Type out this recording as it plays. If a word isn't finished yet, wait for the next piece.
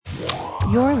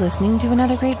You're listening to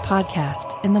another great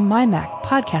podcast in the MyMac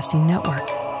Podcasting Network.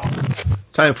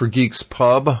 Time for Geeks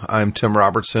Pub. I'm Tim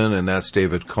Robertson, and that's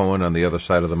David Cohen on the other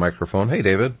side of the microphone. Hey,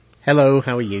 David. Hello,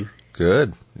 how are you?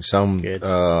 Good. You sound Good.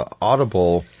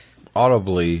 audibly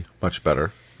much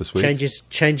better this week.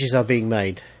 Changes are being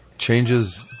made.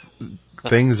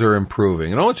 Things are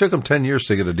improving. It only took them 10 years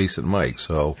to get a decent mic,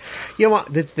 so... You know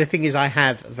what? The thing is, I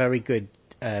have a very good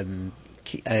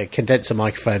condenser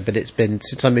microphone, but it's been,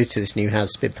 since I moved to this new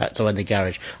house, it's been packed away in the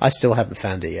garage. I still haven't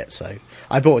found it yet, so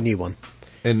I bought a new one.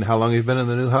 And how long have you been in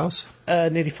the new house?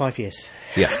 Nearly 5 years.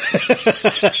 Yeah.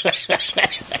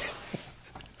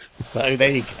 So there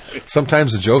you go.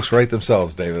 Sometimes the jokes write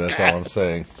themselves, David. That's all I'm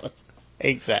saying.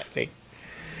 Exactly.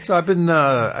 So I've been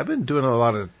doing a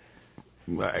lot of...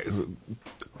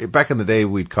 back in the day,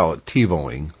 we'd call it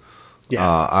TiVoing. Yeah.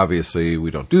 Obviously,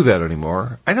 we don't do that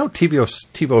anymore. I know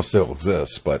TiVo still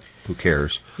exists, but who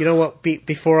cares? You know what?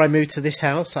 Before I moved to this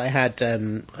house, I had a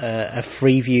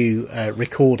Freeview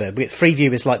recorder.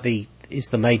 Freeview is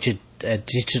the major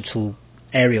digital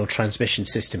aerial transmission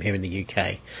system here in the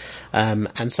UK,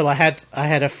 and so I had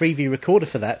a Freeview recorder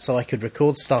for that, so I could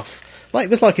record stuff. It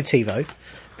was like a TiVo,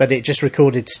 but it just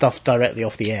recorded stuff directly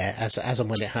off the air as and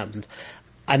when it happened.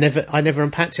 I never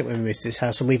unpacked it when we moved to this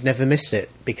house, and we've never missed it,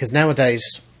 because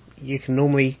nowadays you can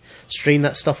normally stream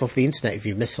that stuff off the internet if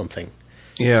you've missed something.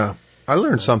 Yeah. I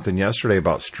learned something yesterday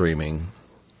about streaming.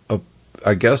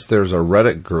 I guess there's a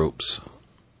Reddit groups,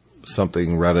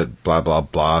 something Reddit blah, blah,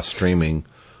 blah, streaming,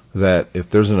 that if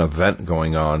there's an event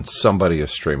going on, somebody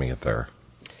is streaming it there.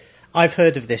 I've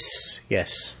heard of this,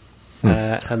 yes.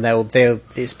 And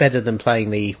it's better than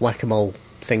playing the whack-a-mole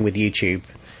thing with YouTube.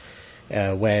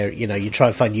 Where you try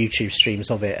and find YouTube streams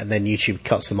of it, and then YouTube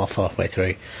cuts them off halfway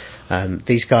through.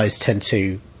 These guys tend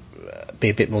to be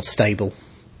a bit more stable.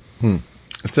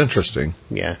 It's interesting.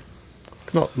 Yeah,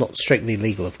 not strictly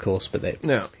legal, of course, but they.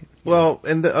 Yeah. Well,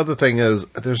 and the other thing is,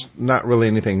 there's not really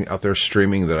anything out there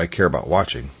streaming that I care about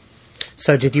watching.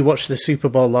 So, did you watch the Super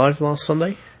Bowl live last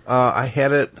Sunday? I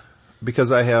had it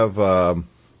because I have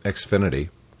Xfinity.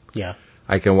 Yeah.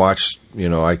 I can watch.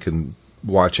 I can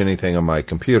watch anything on my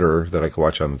computer that I could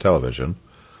watch on the television,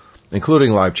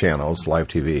 including live channels, live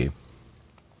TV.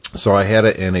 So I had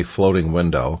it in a floating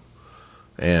window,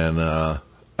 and I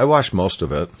watched most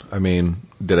of it. I mean,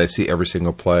 did I see every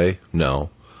single play? No.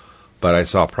 But I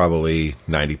saw probably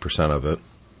 90% of it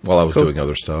while I was doing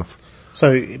other stuff.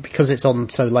 So, because it's on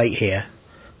so late here,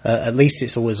 at least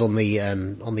it's always on the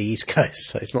East Coast,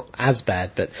 so it's not as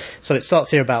bad. But so it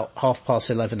starts here about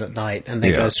 11:30 at night, and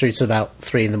then goes through to about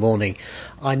 3 in.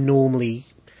 I normally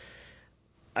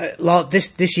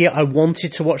this year I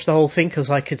wanted to watch the whole thing because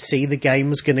I could see the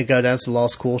game was going to go down to the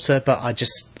last quarter, but I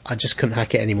just couldn't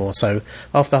hack it anymore. So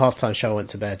after the halftime show, I went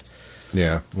to bed.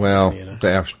 Yeah, well,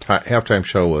 the halftime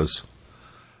show was,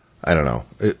 I don't know.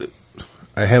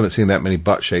 I haven't seen that many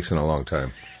butt shakes in a long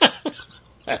time.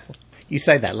 You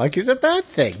say that like it's a bad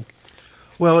thing.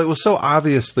 Well, it was so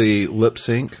obviously lip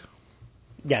sync.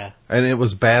 Yeah. And it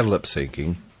was bad lip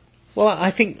syncing. Well, I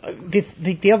think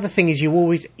the other thing is you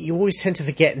always tend to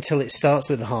forget until it starts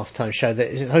with the halftime show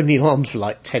that it's only on for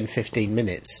like 10-15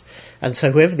 minutes. And so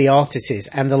whoever the artist is,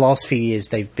 and the last few years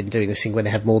they've been doing this thing where they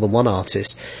have more than one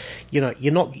artist,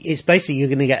 it's basically you're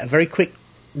going to get a very quick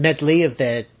medley of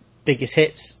their biggest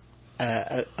hits,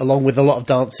 along with a lot of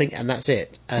dancing, and that's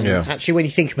it. And actually, when you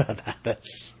think about that,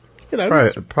 that's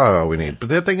probably all we need. But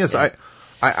the thing is,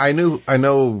 I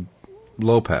know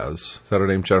Lopez. Is that her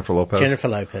name, Jennifer Lopez? Jennifer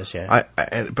Lopez, yeah.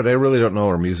 But I really don't know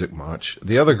her music much.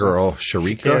 The other girl,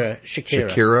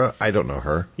 Shakira, I don't know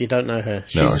her. You don't know her?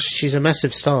 No. She's a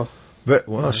massive star. But,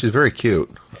 she's very cute.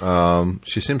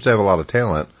 She seems to have a lot of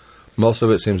talent. Most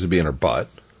of it seems to be in her butt.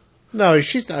 No,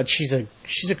 she's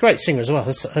a great singer as well.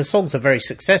 Her songs are very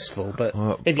successful, but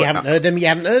if you haven't heard them, you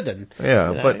haven't heard them.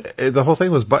 Yeah, but the whole thing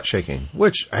was butt shaking,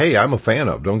 which, hey, I'm a fan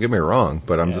of. Don't get me wrong,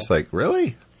 but I'm just like,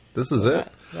 really? This is it?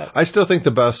 I still think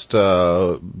the best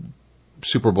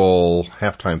Super Bowl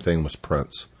halftime thing was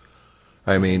Prince.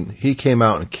 I mean, he came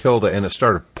out and killed it, and it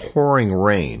started pouring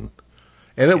rain,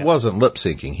 and it wasn't lip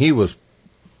syncing. He was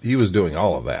doing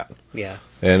all of that. Yeah,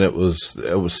 and it was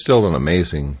still an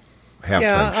amazing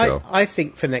halftime show. I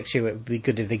think for next year it would be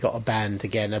good if they got a band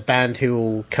again, a band who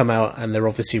will come out and they're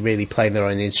obviously really playing their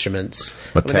own instruments.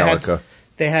 Metallica.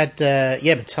 They had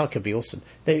Metallica would be awesome.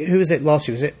 Who was it last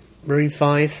year? Was it Maroon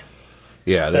 5?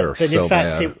 Yeah, they were so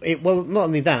bad. In fact, well, not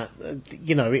only that,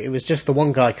 it was just the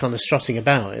one guy kind of strutting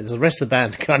about. The rest of the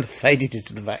band kind of faded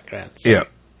into the background. So, yeah.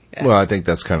 Well, I think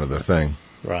that's kind of their thing.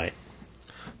 Right.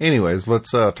 Anyways, let's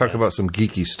talk about some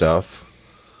geeky stuff.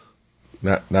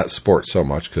 Not sports so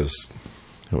much, because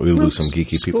We lose some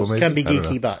geeky people, Sports maybe? can be I don't know.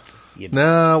 geeky, but... You know.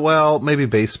 Nah, well, maybe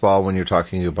baseball when you're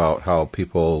talking about how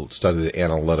people study the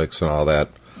analytics and all that,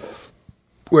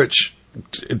 which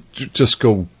just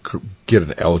go get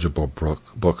an algebra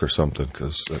book or something,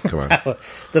 because come on.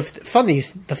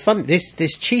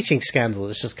 This cheating scandal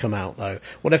that's just come out, though,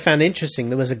 what I found interesting,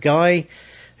 there was a guy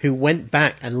who went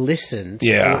back and listened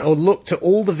or looked at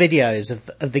all the videos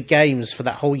of the games for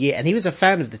that whole year, and he was a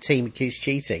fan of the team accused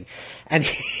cheating, and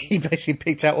he basically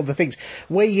picked out all the things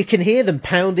where you can hear them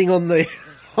pounding on the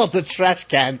trash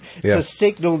can to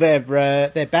signal their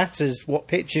batters what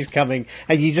pitch is coming,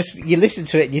 and you listen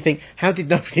to it and you think, how did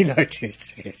nobody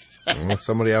notice this? Well,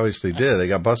 somebody obviously did. They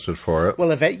got busted for it. Well,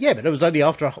 but it was only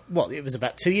after it was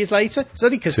about 2 years later. It's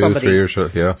only because 3 years,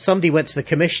 yeah. Somebody went to the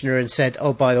commissioner and said,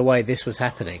 "Oh, by the way, this was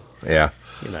happening." Yeah,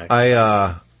 you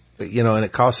know, and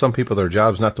it cost some people their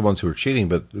jobs, not the ones who were cheating,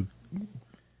 but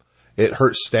it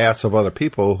hurt stats of other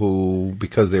people who,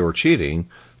 because they were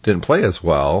cheating, didn't play as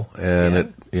well,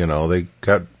 and they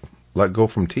got let go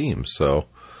from teams. So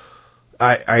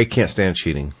I can't stand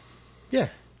cheating. Yeah,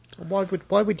 why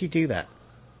would you do that?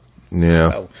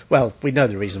 Yeah. Well, we know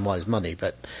the reason why is money,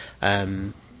 but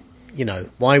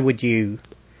why would you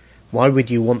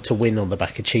want to win on the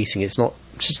back of cheating? It's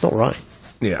just not right.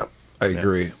 Yeah, I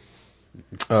agree.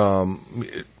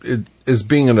 As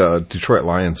being a Detroit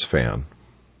Lions fan,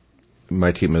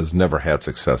 my team has never had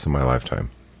success in my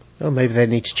lifetime. Oh, maybe they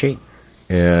need to cheat.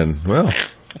 And, well,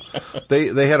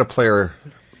 they had a player,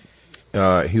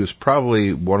 he was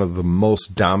probably one of the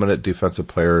most dominant defensive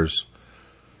players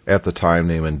at the time,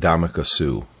 named Ndamukong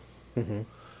Suh. Mm-hmm.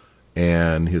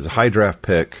 And he was a high draft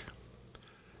pick,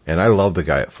 and I loved the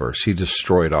guy at first. He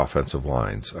destroyed offensive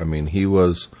lines. I mean, he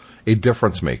was a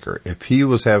difference maker. If he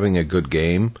was having a good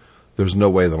game, there's no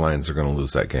way the Lions are going to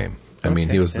lose that game. I mean,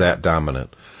 he was that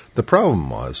dominant. The problem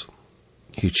was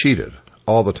he cheated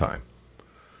all the time.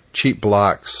 Cheap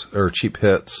blocks or cheap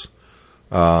hits.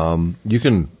 You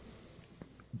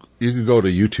can go to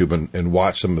YouTube and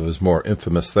watch some of his more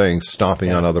infamous things,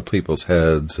 stomping on other people's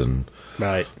heads, and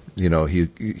right.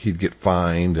 He'd get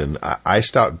fined, and I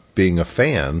stopped being a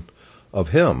fan of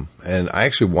him, and I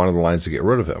actually wanted the Lions to get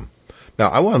rid of him. Now,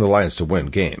 I wanted the Lions to win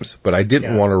games, but I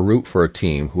didn't want to root for a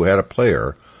team who had a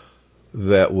player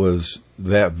that was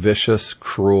that vicious,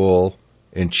 cruel,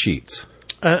 and cheats.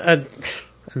 And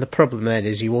the problem then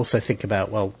is you also think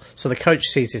about, so the coach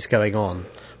sees this going on.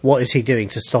 What is he doing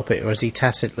to stop it, or is he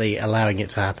tacitly allowing it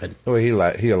to happen? Well, he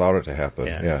allowed it to happen,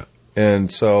 yeah.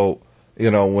 And so,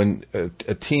 when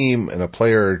a team and a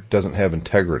player doesn't have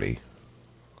integrity,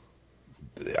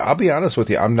 I'll be honest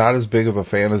with you, I'm not as big of a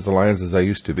fan as the Lions as I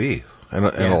used to be. And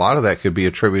a lot of that could be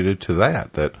attributed to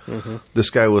that this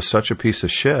guy was such a piece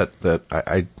of shit that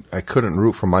I couldn't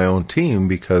root for my own team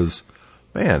because,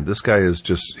 man, this guy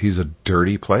he's a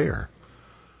dirty player.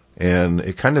 And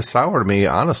it kind of soured me,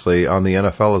 honestly, on the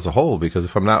NFL as a whole, because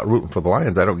if I'm not rooting for the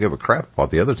Lions, I don't give a crap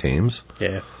about the other teams.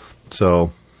 Yeah.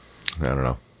 So, I don't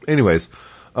know. Anyways,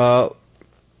 I've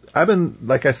been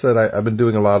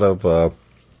doing a lot of,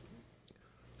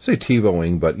 say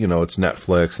TiVoing, but, it's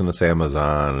Netflix and it's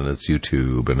Amazon and it's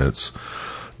YouTube and it's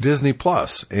Disney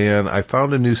Plus. And I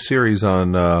found a new series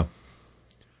on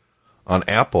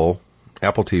Apple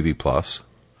TV Plus,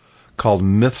 called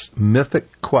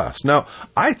Mythic Quest. Now,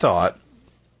 I thought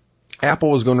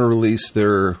Apple was going to release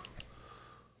their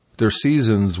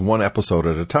seasons one episode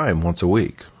at a time, once a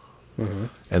week. Mm-hmm.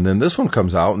 And then this one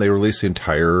comes out and they release the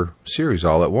entire series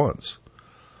all at once,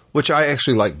 which I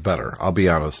actually like better. I'll be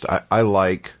honest. I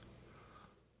like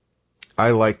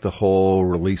the whole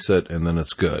release it and then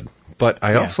it's good. But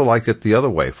I also like it the other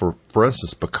way. For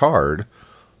instance, Picard,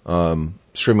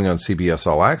 streaming on CBS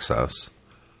All Access,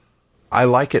 I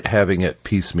like it having it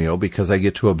piecemeal because I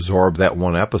get to absorb that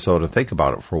one episode and think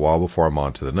about it for a while before I'm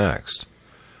on to the next.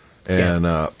 And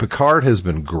Picard has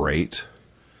been great,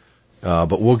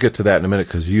 but we'll get to that in a minute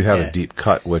because you had a deep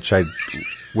cut, which I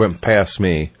went past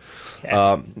me.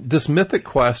 This Mythic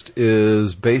Quest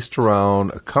is based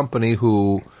around a company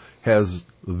who has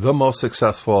the most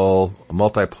successful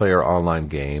multiplayer online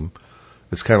game.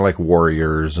 It's kind of like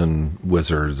Warriors and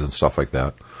Wizards and stuff like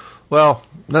that. Well,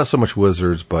 not so much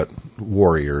wizards, but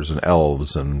warriors and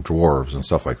elves and dwarves and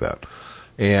stuff like that.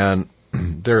 And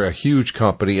they're a huge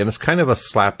company, and it's kind of a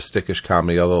slapstickish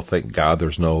comedy, although thank God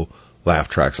there's no laugh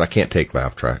tracks. I can't take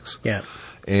laugh tracks. Yeah.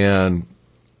 And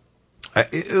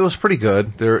it was pretty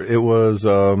good. It was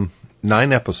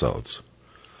 9 episodes.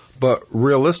 But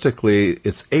realistically,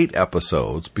 it's 8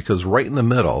 episodes because right in the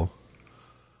middle,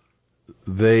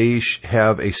 they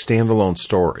have a standalone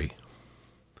story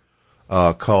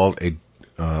called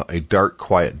A Dark,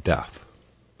 Quiet Death.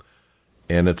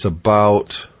 And it's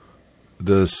about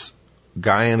this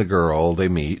guy and a girl, they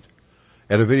meet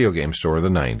at a video game store in the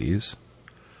 90s.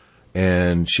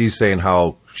 And she's saying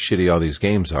how shitty all these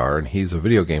games are, and he's a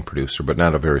video game producer, but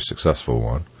not a very successful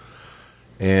one.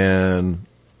 And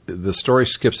the story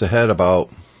skips ahead about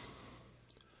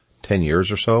 10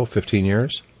 years or so, 15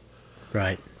 years.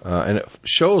 Right. And it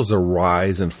shows the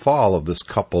rise and fall of this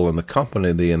couple and the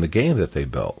company and the game that they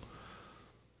built.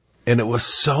 And it was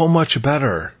so much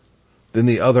better than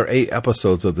the other 8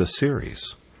 episodes of this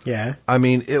series. Yeah. I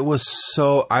mean, I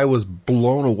was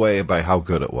blown away by how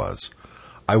good it was.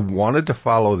 I wanted to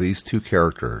follow these 2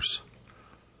 characters,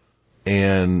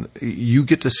 and you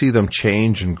get to see them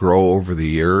change and grow over the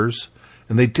years,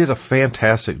 and they did a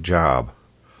fantastic job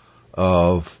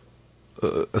of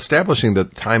establishing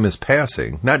that time is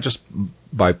passing, not just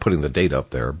by putting the date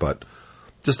up there, but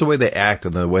just the way they act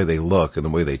and the way they look and the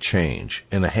way they change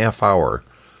in a half hour.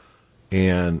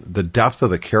 And the depth of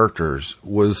the characters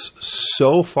was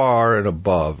so far and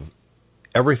above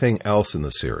everything else in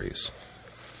the series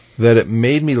that it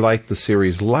made me like the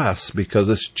series less because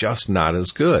it's just not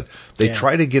as good. They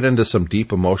try to get into some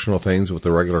deep emotional things with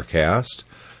the regular cast,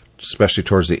 especially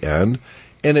towards the end,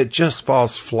 and it just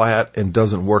falls flat and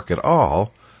doesn't work at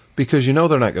all because you know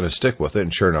they're not going to stick with it,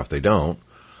 and sure enough, they don't.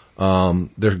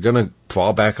 They're going to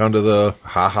fall back onto the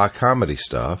ha-ha comedy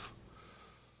stuff.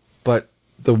 But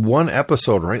the one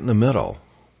episode right in the middle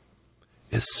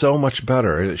is so much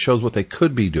better, and it shows what they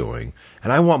could be doing.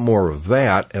 And I want more of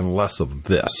that and less of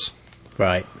this.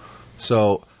 Right.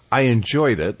 So I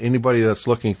enjoyed it. Anybody that's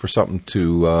looking for something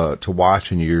to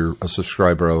watch and you're a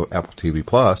subscriber of Apple TV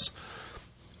Plus,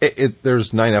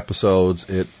 there's 9 episodes.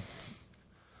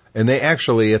 And they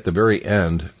actually, at the very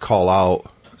end, call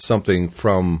out something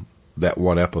from that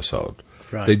one episode.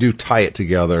 Right. They do tie it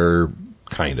together,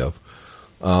 kind of.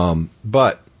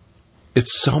 But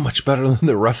it's so much better than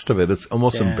the rest of it. It's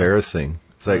almost embarrassing.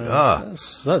 It's like,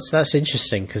 That's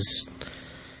interesting because,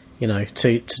 you know,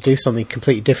 to do something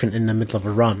completely different in the middle of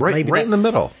a run. Right in the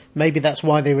middle. Maybe that's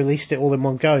why they released it all in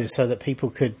one go, so that people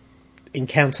could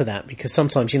encounter that. Because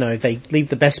sometimes, you know, if they leave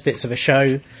the best bits of a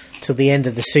show till the end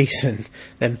of the season,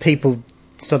 then people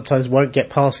sometimes won't get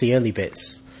past the early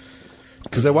bits.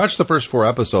 Because I watched the first 4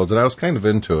 episodes, and I was kind of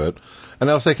into it. And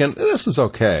I was thinking, this is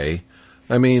okay.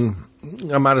 I mean,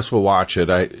 I might as well watch it.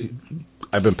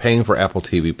 I've been paying for Apple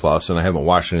TV Plus, and I haven't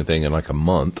watched anything in like a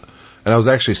month. And I was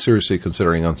actually seriously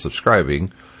considering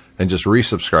unsubscribing and just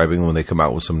resubscribing when they come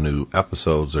out with some new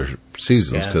episodes or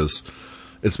seasons, because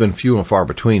it's been few and far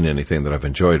between anything that I've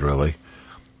enjoyed, really.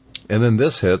 And then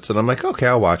this hits, and I'm like, okay,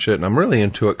 I'll watch it. And I'm really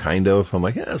into it, kind of. I'm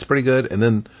like, yeah, it's pretty good. And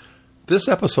then this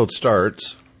episode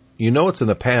starts. You know it's in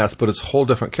the past, but it's whole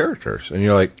different characters. And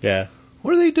you're like,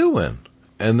 what are they doing?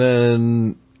 And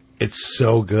then it's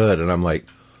so good. And I'm like,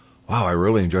 wow, I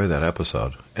really enjoyed that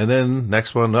episode. And then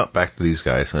next one up, back to these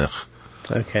guys. Ugh.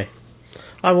 Okay.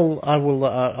 I will,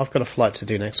 I've got a flight to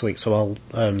do next week, so I'll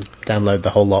download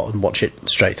the whole lot and watch it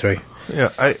straight through.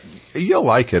 Yeah, you'll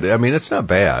like it. I mean, it's not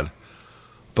bad,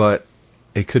 but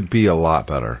it could be a lot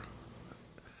better.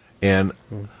 And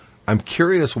I'm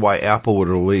curious why Apple would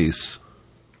release...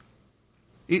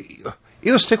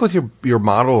 Either stick with your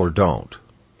model or don't.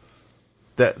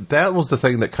 That was the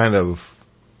thing that kind of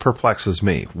perplexes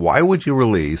me. Why would you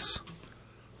release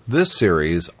this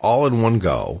series all in one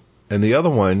go, and the other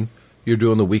one you're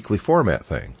doing the weekly format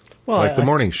thing, like the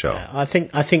morning show? I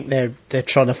think they're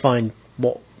trying to find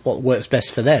what works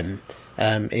best for them.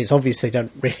 It's obvious they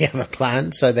don't really have a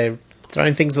plan, so they're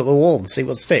throwing things at the wall and see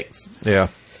what sticks. Yeah,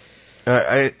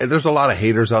 there's a lot of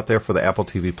haters out there for the Apple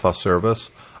TV Plus service.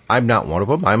 I'm not one of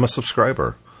them. I'm a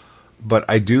subscriber. But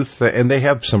I do and they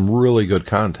have some really good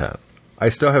content. I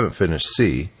still haven't finished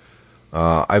C.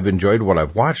 I've enjoyed what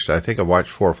I've watched. I think I've watched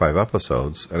 4 or 5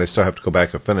 episodes, and I still have to go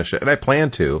back and finish it. And I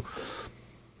plan to.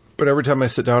 But every time I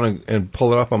sit down and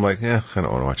pull it up, I'm like, I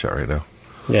don't want to watch that right now.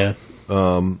 Yeah.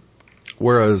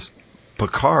 Whereas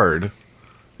Picard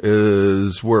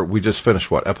is where we just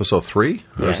finished, episode 3?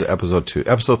 Or is it episode 2?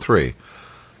 Episode 3.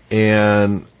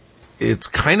 And it's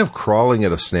kind of crawling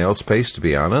at a snail's pace, to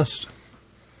be honest.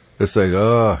 It's like,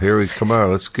 come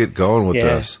on, let's get going with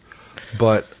this.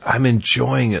 But I'm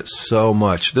enjoying it so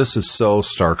much. This is so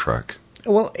Star Trek.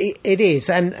 Well, it is.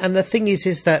 And the thing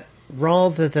is that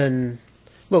rather than...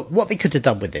 Look, what they could have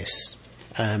done with this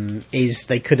is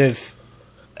they could have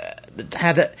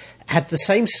had the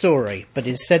same story, but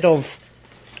instead of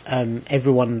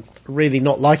everyone really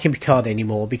not liking Picard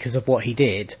anymore because of what he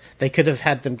did, they could have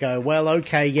had them go, well,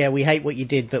 okay, yeah, we hate what you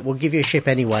did, but we'll give you a ship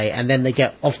anyway, and then they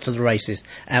get off to the races,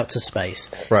 out to space.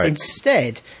 Right.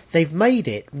 Instead, they've made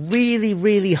it really,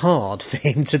 really hard for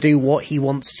him to do what he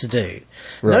wants to do.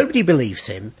 Right. Nobody believes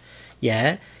him,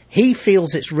 yeah? He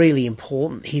feels it's really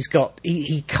important.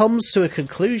 He comes to a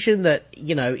conclusion that,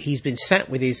 you know, he's been sat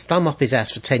with his thumb up his ass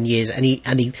for 10 years and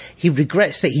he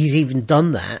regrets that he's even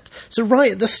done that. So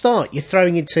right at the start, you're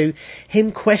throwing into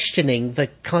him questioning the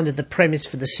kind of the premise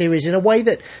for the series in a way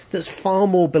that's far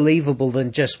more believable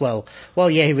than just, well,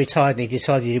 yeah, he retired and he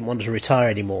decided he didn't want to retire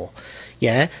anymore.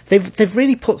 Yeah. They've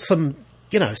really put some,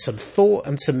 you know, some thought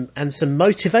and some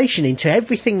motivation into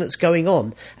everything that's going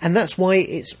on, and that's why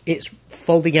it's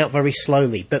folding out very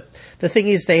slowly. But the thing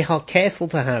is, they are careful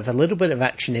to have a little bit of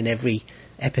action in every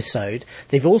episode.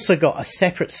 They've also got a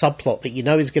separate subplot that you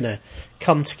know is going to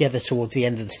come together towards the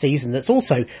end of the season that's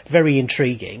also very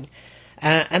intriguing,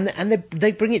 and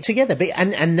they bring it together. But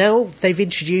and now they've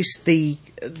introduced the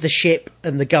ship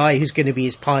and the guy who's going to be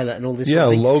his pilot and all this.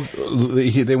 Yeah, sort of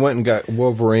thing. They went and got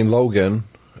Wolverine Logan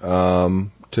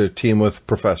to team with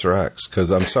Professor X,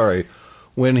 because I'm sorry,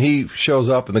 when he shows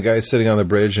up and the guy's sitting on the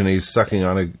bridge and he's sucking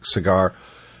on a cigar,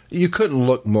 you couldn't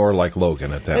look more like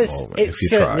Logan at that moment. It's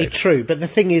certainly true, but the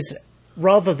thing is,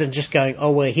 rather than just going, oh,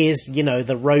 well, here's, you know,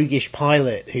 the roguish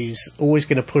pilot who's always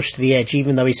going to push to the edge,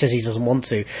 even though he says he doesn't want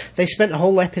to, they spent a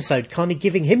whole episode kind of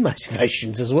giving him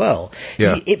motivations as well.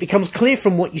 Yeah. It becomes clear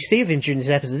from what you see of him during this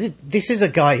episode, this is a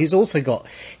guy who's also got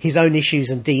his own issues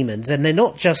and demons, and they're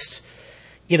not just,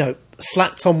 you know,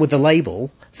 slapped on with a label.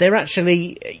 They're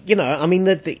actually, you know, I mean,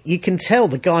 you can tell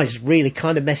the guy's really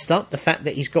kind of messed up. The fact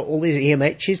that he's got all these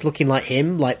EMHs looking like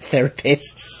him, like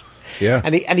therapists. Yeah.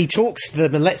 And he talks to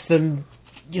them and lets them,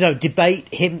 you know, debate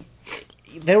him.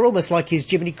 They're almost like his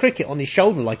Jiminy Cricket on his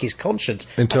shoulder, like his conscience.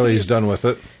 Until he's done with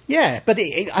it. Yeah, but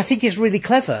I think it's really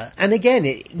clever. And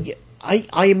again,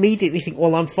 I immediately think,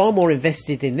 well, I'm far more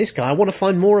invested in this guy. I want to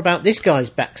find more about this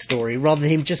guy's backstory rather than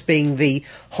him just being the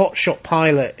hotshot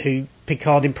pilot who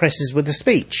Picard impresses with a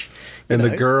speech. And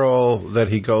the girl that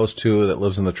he goes to that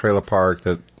lives in the trailer park,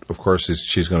 that, of course,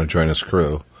 she's going to join his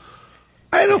crew.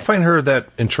 I don't find her that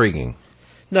intriguing.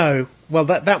 No. Well,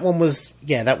 that one was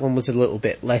a little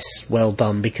bit less well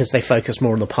done because they focus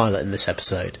more on the pilot in this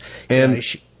episode. And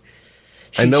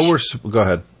I know go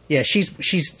ahead. Yeah,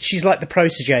 she's like the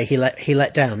protege he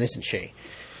let down, isn't she?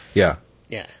 Yeah.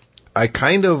 Yeah. I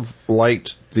kind of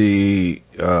liked the,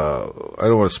 I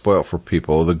don't want to spoil it for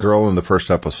people, the girl in the first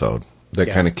episode that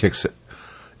kind of kicks it.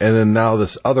 And then now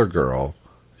this other girl,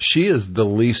 she is the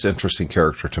least interesting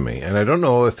character to me. And I don't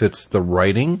know if it's the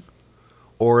writing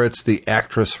or it's the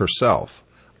actress herself.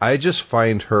 I just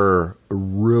find her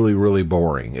really, really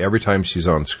boring every time she's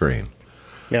on screen.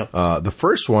 Yeah. The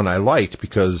first one I liked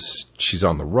because she's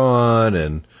on the run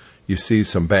and you see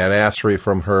some badassery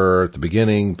from her at the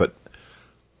beginning, but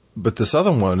this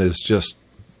other one is just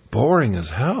boring as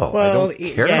hell. Well, I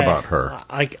don't care about her.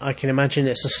 I can imagine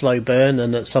it's a slow burn,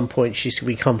 and at some point she's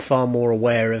become far more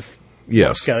aware of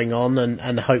what's going on,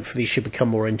 and hopefully she'll become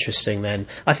more interesting then.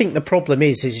 I think the problem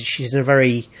is she's in a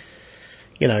very,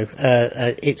 you know,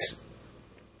 it's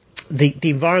the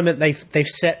environment they've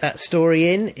set that story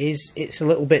in it's a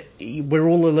little bit, we're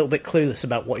all a little bit clueless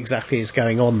about what exactly is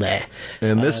going on there.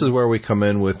 And this is where we come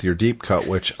in with your deep cut,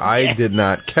 which I did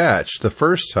not catch the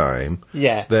first time.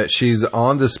 Yeah. That she's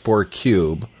on this Borg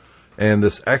cube, and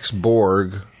this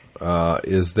ex-Borg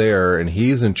is there, and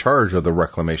he's in charge of the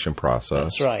reclamation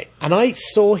process. That's right. And I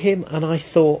saw him, and I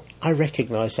thought, I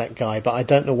recognise that guy, but I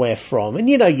don't know where from. And,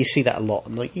 you know, you see that a lot.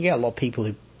 And like, you get a lot of people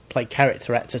who play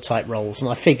character actor type roles,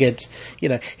 and I figured, you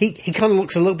know, he kind of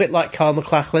looks a little bit like Kyle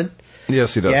MacLachlan.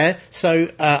 Yes, he does. Yeah, so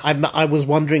I was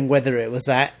wondering whether it was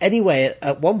that. Anyway,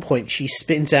 at one point she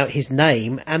spins out his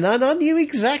name, and I knew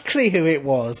exactly who it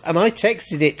was, and I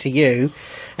texted it to you,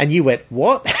 and you went,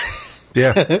 what?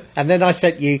 Yeah. And then I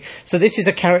sent you, so this is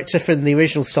a character from the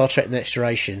original Star Trek The Next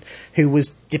Generation who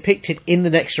was depicted in The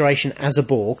Next Generation as a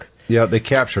Borg. Yeah, they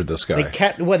captured this guy.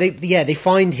 They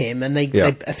find him and they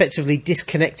effectively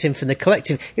disconnect him from the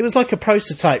collective. It was like a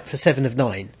prototype for Seven of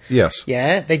Nine. Yes.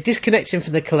 Yeah, they disconnect him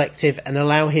from the collective and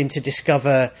allow him to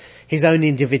discover his own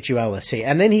individuality.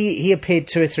 And then he appeared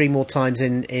 2 or 3 more times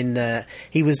I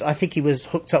think he was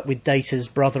hooked up with Data's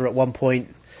brother at one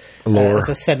point. As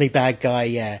a semi-bad guy,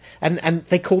 yeah. And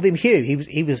they called him Hugh.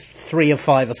 He was 3 or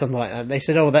 5 or something like that. And they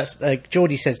said, oh, that's,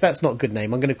 Geordie says, that's not a good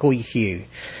name. I'm going to call you Hugh.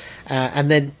 And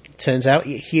then turns out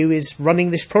Hugh is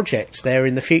running this project there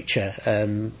in the future.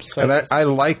 And I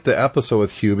liked the episode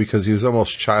with Hugh because he was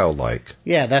almost childlike.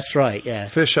 Yeah, that's right. Yeah,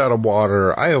 Fish out of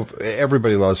water.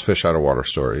 Everybody loves fish out of water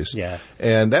stories. Yeah,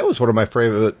 and that was one of my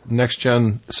favorite Next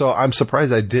Gen. So I'm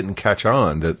surprised I didn't catch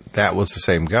on that was the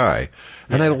same guy.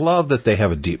 And I love that they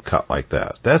have a deep cut like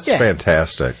that. That's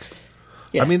fantastic.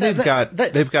 Yeah, I mean, they've got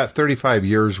 35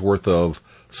 years worth of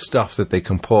stuff that they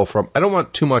can pull from. I don't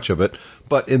want too much of it,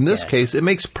 but in this case, it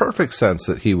makes perfect sense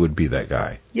that he would be that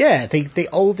guy. Yeah, the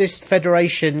oldest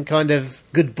Federation kind of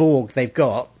good Borg they've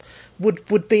got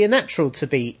would be a natural to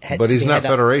be head. But he's not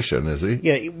Federation, is he?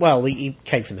 Yeah, well, he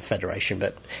came from the Federation,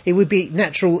 but it would be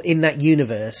natural in that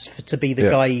universe to be the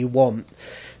guy you want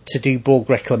to do Borg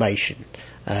reclamation.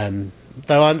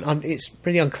 Though it's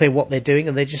pretty unclear what they're doing,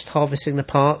 and they're just harvesting the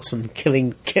parts and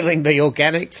killing the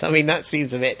organics. I mean, that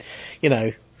seems a bit,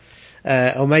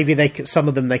 or maybe some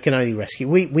of them they can only rescue.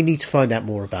 We need to find out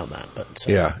more about that. But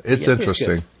it's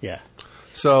interesting. Yeah.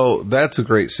 So that's a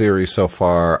great series so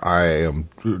far. I am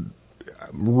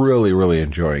really, really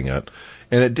enjoying it,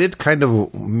 and it did kind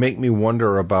of make me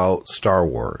wonder about Star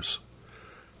Wars.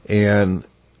 And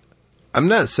I'm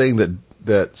not saying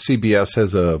that CBS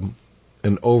has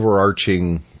an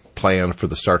overarching plan for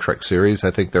the Star Trek series.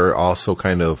 I think they're also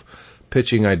kind of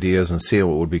pitching ideas and seeing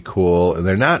what would be cool. And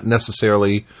they're not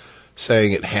necessarily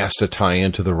saying it has to tie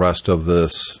into the rest of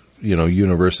this,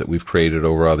 universe that we've created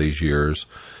over all these years.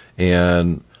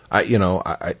 And I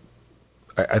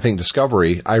think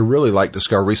Discovery, I really like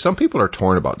Discovery. Some people are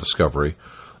torn about Discovery.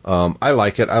 I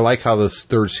like it. I like how this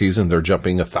third season, they're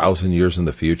jumping 1,000 years in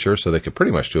the future, so they could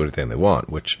pretty much do anything they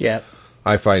want, which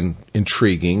I find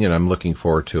intriguing, and I'm looking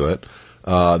forward to it.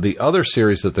 The other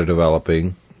series that they're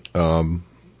developing,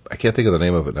 I can't think of the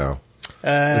name of it now.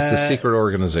 It's a secret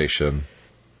organization.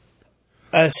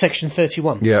 Section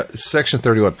 31. Yeah, Section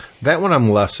 31. That one I'm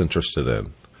less interested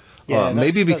in. Yeah,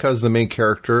 maybe because the main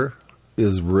character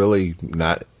is really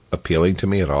not appealing to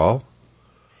me at all.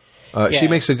 She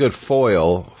makes a good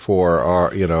foil for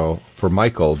for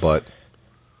Michael, but...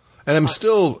 And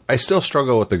I still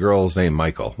struggle with the girl's name,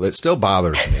 Michael. It still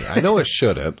bothers me. I know it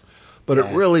shouldn't, but it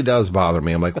really does bother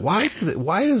me. I'm like, why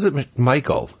is it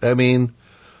Michael? I mean,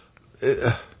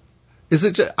 is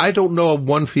it just, I don't know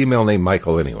one female named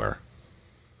Michael anywhere.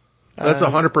 That's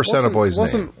 100% a boy's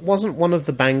name. Wasn't one of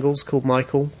the Bangles called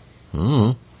Michael?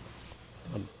 I'm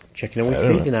checking on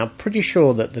Wikipedia now. I'm pretty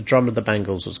sure that the drummer of the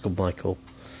Bangles was called Michael.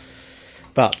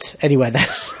 But anyway,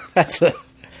 that's a...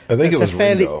 I think it was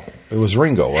Ringo. It was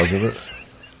Ringo, wasn't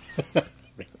it?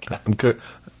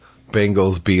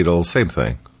 Bengals, Beatles, same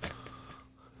thing.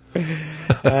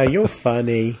 You're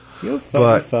funny. You're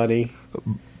funny.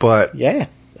 But yeah.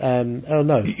 Oh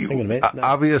no! Hang on a minute. No.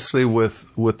 Obviously, with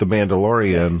the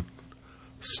Mandalorian,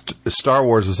 Star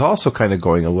Wars is also kind of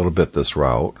going a little bit this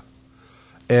route,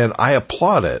 and I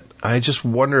applaud it. I just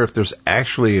wonder if there's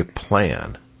actually a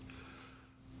plan.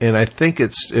 And I think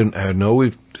I know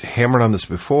we've hammered on this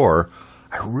before.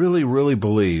 I really, really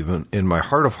believe in my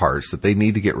heart of hearts that they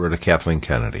need to get rid of Kathleen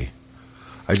Kennedy.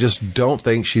 I just don't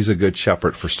think she's a good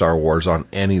shepherd for Star Wars on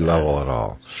any level at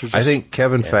all. I think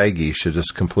Kevin Feige should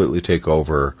just completely take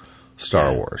over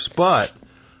Star Wars. But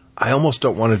I almost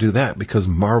don't want to do that because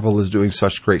Marvel is doing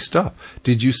such great stuff.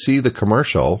 Did you see the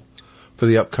commercial for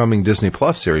the upcoming Disney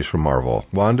Plus series from Marvel?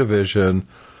 WandaVision,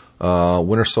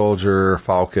 Winter Soldier,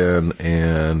 Falcon,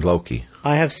 and Loki.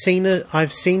 I've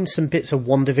seen some bits of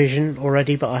WandaVision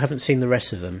already, but I haven't seen the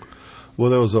rest of them.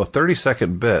 Well, there was a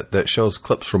 30-second bit that shows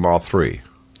clips from all three.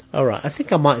 All right, I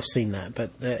think I might have seen that, but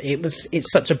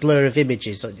it's such a blur of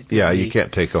images. You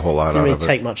can't take a whole lot out of it. You can't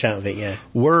take much out of it. Yeah,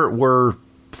 we're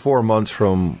 4 months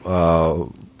from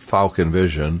Falcon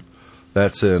Vision.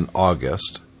 That's in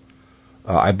August.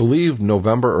 I believe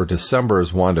November or December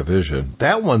is WandaVision.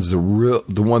 That one's the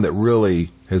one that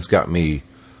really has got me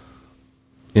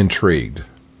intrigued.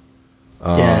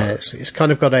 It's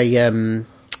kind of got a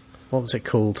what was it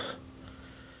called?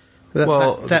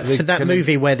 That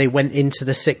movie where they went into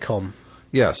the sitcom.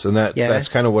 Yes, and that's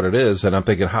kind of what it is. And I'm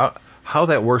thinking how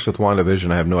that works with WandaVision,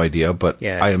 I have no idea, but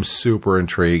I am super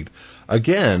intrigued.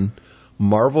 Again,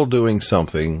 Marvel doing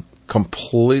something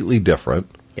completely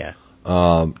different. Yeah.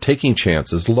 Taking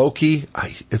chances. Loki,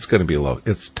 it's going to be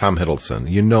Loki. It's Tom Hiddleston.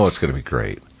 You know it's going to be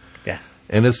great. Yeah.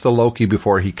 And it's the Loki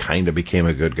before he kind of became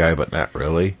a good guy, but not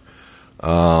really.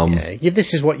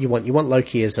 This is what you want. You want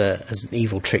Loki as an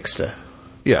evil trickster.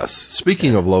 Yes.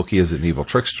 Speaking of Loki as an evil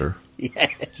trickster, yes,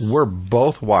 we're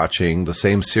both watching the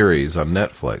same series on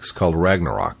Netflix called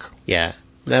Ragnarok. Yeah.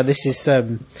 Now this is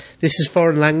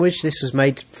foreign language. This was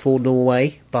made for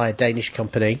Norway by a Danish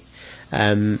company,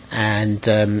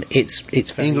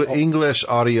 it's very English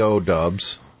audio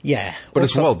dubs. Yeah, but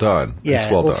it's well done. Yeah,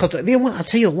 it's well done. I'll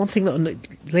tell you one thing that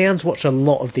Leanne's watched a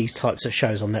lot of these types of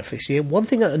shows on Netflix. Yeah, one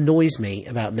thing that annoys me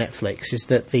about Netflix is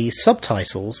that the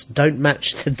subtitles don't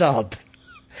match the dub,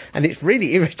 and it's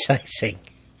really irritating.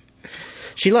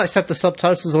 She likes to have the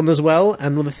subtitles on as well,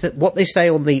 and what they say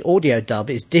on the audio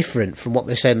dub is different from what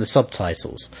they say in the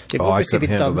subtitles. They've obviously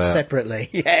been done separately.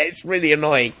 Yeah, it's really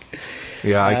annoying.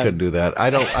 Yeah, I couldn't do that. I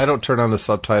don't turn on the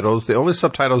subtitles. The only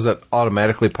subtitles that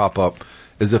automatically pop up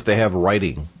is if they have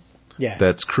writing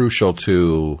that's crucial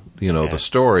to the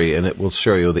story, and it will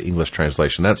show you the English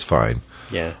translation. That's fine.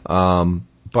 Yeah.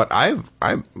 But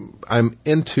I'm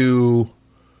into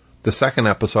the second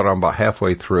episode. I'm about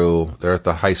halfway through. They're at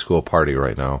the high school party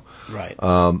right now. Right.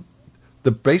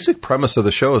 The basic premise of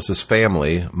the show is this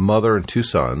family, mother and two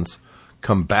sons,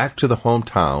 come back to the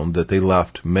hometown that they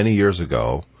left many years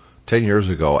ago, 10 years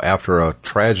ago, after a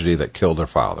tragedy that killed their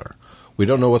father. We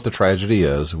don't know what the tragedy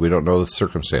is. We don't know the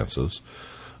circumstances.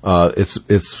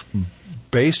 It's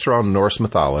based around Norse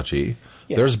mythology.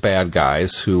 Yeah. There's bad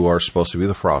guys who are supposed to be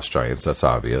the frost giants. That's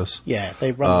obvious. Yeah,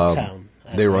 they run the town.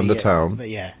 They run the town.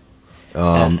 Yeah.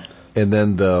 And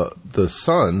then the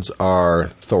sons are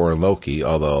Thor and Loki,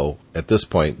 although at this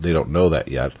point they don't know that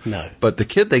yet. No. But the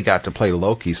kid they got to play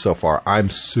Loki so far,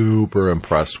 I'm super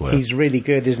impressed with. He's really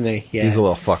good, isn't he? Yeah. He's a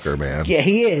little fucker, man. Yeah,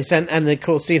 he is. And of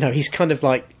course, he's kind of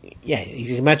like,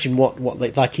 you imagine what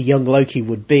like a young Loki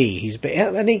would be. He's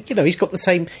got the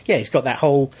same, he's got that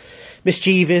whole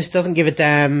mischievous, doesn't give a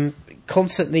damn,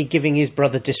 constantly giving his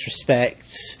brother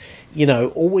disrespect,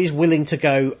 always willing to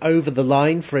go over the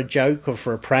line for a joke or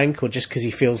for a prank or just because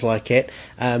he feels like it.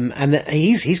 And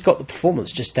he's got the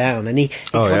performance just down, and he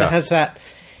kind of has that.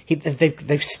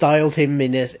 They've styled him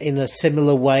in a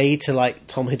similar way to like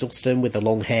Tom Hiddleston with the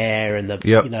long hair and the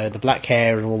the black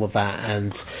hair and all of that,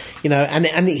 and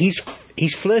and he's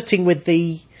flirting with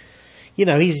the.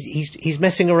 He's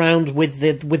messing around with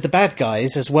the bad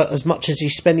guys as much as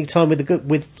he's spending time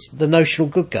with the notional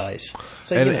good guys.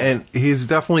 So, and he's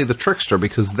definitely the trickster,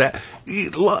 because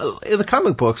in the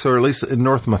comic books, or at least in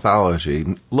Norse mythology,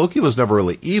 Loki was never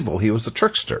really evil. He was the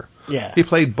trickster. Yeah, he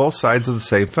played both sides of the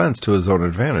same fence to his own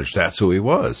advantage. That's who he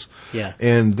was. Yeah,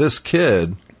 and this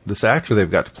kid, this actor they've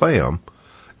got to play him.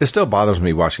 It still bothers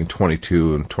me watching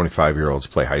 22 and 25-year-olds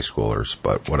play high schoolers,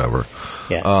 but whatever.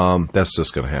 Yeah. That's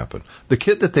just going to happen. The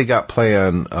kid that they got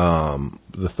playing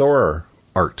the Thor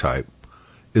archetype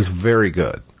is very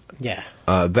good. Yeah.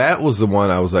 That was the one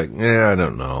I was like, I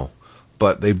don't know.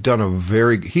 But he's done a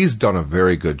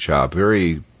very good job.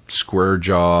 Very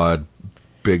square-jawed,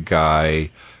 big guy.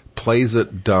 Plays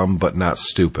it dumb but not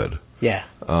stupid. Yeah.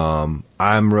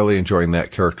 I'm really enjoying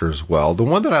that character as well. The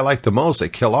one that I like the most, they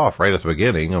kill off right at the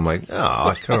beginning. I'm like,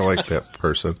 I kind of like that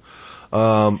person.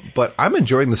 But I'm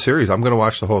enjoying the series. I'm going to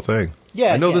watch the whole thing.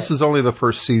 Yeah. I know this is only the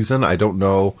first season. I don't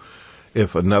know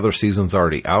if another season's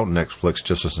already out. Netflix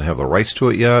just doesn't have the rights to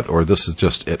it yet, or this is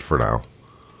just it for now.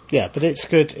 Yeah, but it's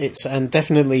good. And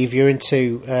definitely if you're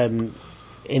into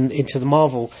the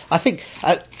Marvel, I think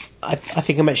I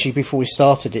think I mentioned before we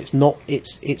started.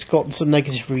 It's gotten some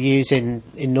negative reviews in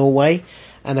Norway,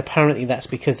 and apparently that's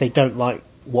because they don't like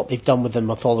what they've done with the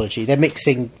mythology. They're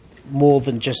mixing more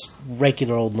than just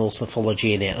regular old Norse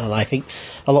mythology in it, and I think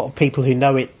a lot of people who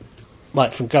know it,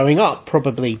 like from growing up,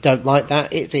 probably don't like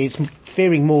that. It's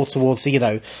veering more towards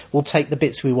we'll take the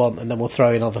bits we want and then we'll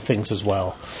throw in other things as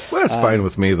well. Well, that's fine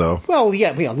with me though. Well,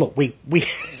 yeah, look, we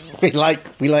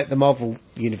like the Marvel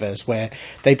universe where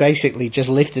they basically just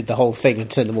lifted the whole thing and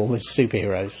turned them all into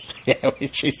superheroes.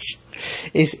 Which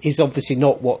is obviously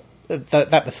not what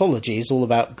that mythology is all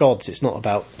about. Gods, it's not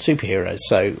about superheroes.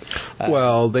 So,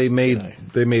 they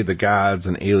made the gods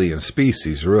an alien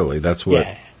species. Really, that's what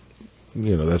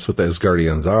that's what the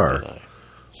Asgardians are.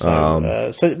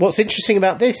 So what's interesting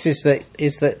about this is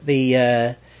that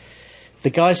the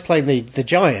guys playing the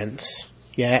giants.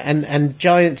 Yeah, and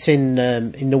giants in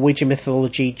Norwegian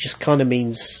mythology just kind of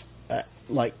means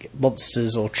like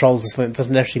monsters or trolls or something. It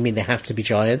doesn't actually mean they have to be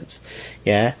giants.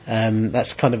 Yeah,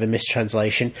 that's kind of a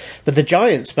mistranslation. But the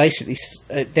giants basically,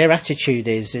 their attitude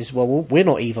is well, we're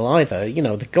not evil either.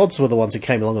 The gods were the ones who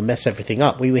came along and messed everything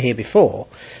up. We were here before,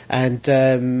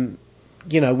 and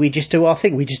we just do our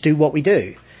thing. We just do what we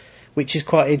do, which is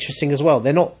quite interesting as well.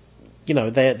 They're not,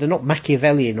 they're not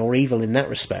Machiavellian or evil in that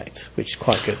respect, which is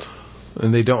quite good.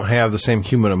 And they don't have the same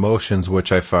human emotions,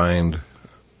 which I find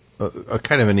a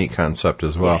kind of a neat concept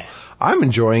as well. Yeah. I'm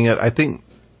enjoying it. I think,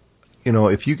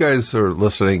 if you guys are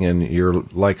listening and you're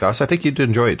like us, I think you'd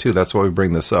enjoy it too. That's why we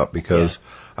bring this up, because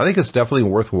I think it's definitely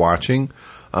worth watching.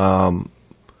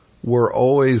 We're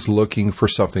always looking for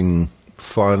something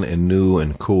fun and new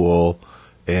and cool.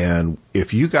 And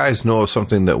if you guys know of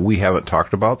something that we haven't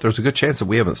talked about, there's a good chance that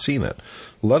we haven't seen it.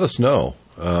 Let us know.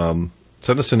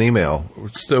 Send us an email.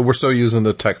 We're still using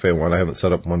the TechFan one. I haven't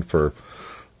set up one for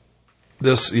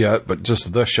this yet, but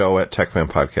just the show at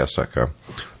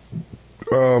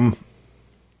techfanpodcast.com.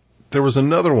 There was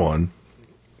another one,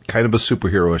 kind of a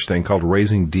superhero-ish thing called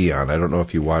Raising Dion. I don't know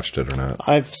if you watched it or not.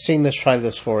 I've seen the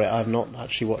trailers for it. I've not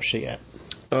actually watched it yet.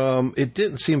 It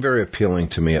didn't seem very appealing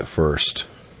to me at first.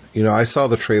 You know, I saw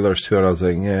the trailers too, and I was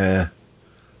like,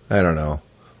 I don't know.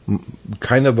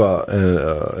 Kind of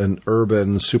an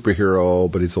urban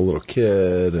superhero, but he's a little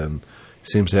kid, and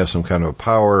seems to have some kind of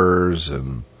powers.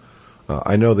 And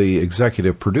I know the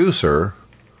executive producer.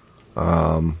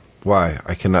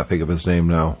 I cannot think of his name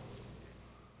now.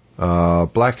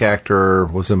 Black actor,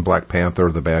 was in Black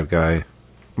Panther, the bad guy.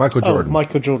 Michael Jordan.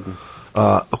 Michael Jordan.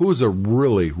 Who is a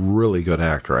really, really good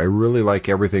actor. I really like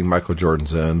everything Michael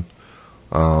Jordan's in.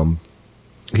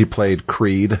 He played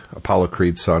Creed, Apollo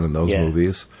Creed's son in those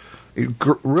movies.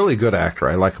 Really good actor.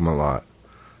 I like him a lot.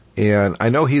 And I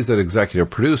know he's an executive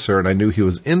producer, and I knew he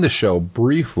was in the show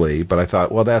briefly, but I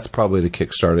thought, well, that's probably to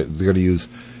kickstart it. They're going to use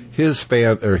his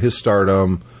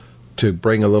stardom to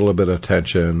bring a little bit of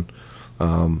attention.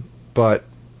 But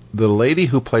the lady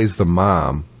who plays the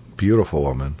mom, beautiful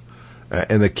woman,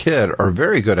 and the kid are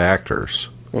very good actors.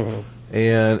 Mm-hmm.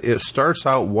 And it starts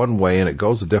out one way and it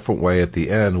goes a different way at the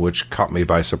end, which caught me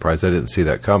by surprise. I didn't see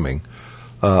that coming.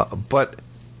 But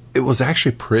it was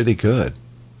actually pretty good.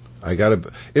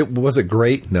 Was it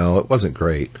great? No, it wasn't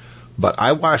great. But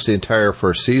I watched the entire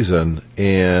first season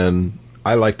and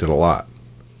I liked it a lot.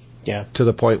 Yeah. To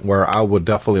the point where I would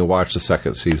definitely watch the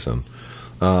second season.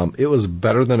 It was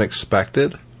better than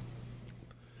expected.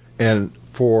 And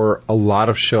for a lot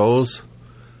of shows,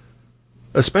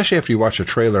 especially after you watch a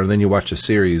trailer and then you watch a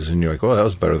series and you're like, oh, that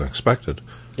was better than expected.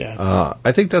 Yeah.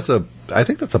 I think that's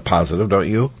a positive, don't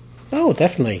you? Oh,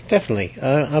 definitely.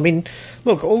 I mean,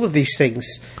 look, all of these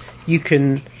things, you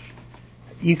can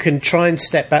try and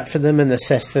step back from them and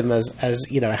assess them as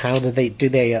you know, how do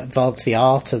they advance the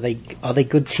art? Are they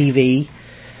good TV?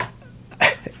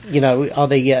 You know, are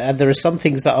they? There are some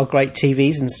things that are great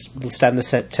TVs and will stand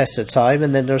the test of time,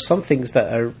 and then there are some things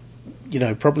that are, you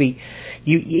know, probably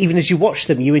even as you watch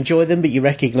them, you enjoy them, but you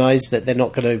recognise that they're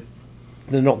not going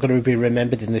to be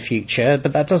remembered in the future.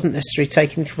 But that doesn't necessarily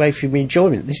take anything away from your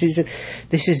enjoyment. This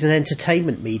is an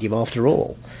entertainment medium after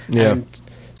all, and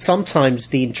sometimes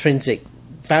the intrinsic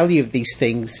value of these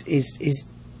things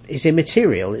is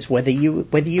immaterial. It's whether you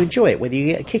enjoy it, whether you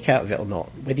get a kick out of it or not,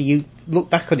 whether you look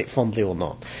back on it fondly or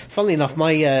not. Funnily enough,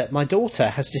 my daughter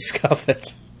has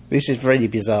discovered, this is really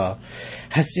bizarre,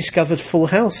 has discovered Full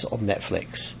House on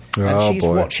Netflix. And she's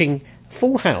watching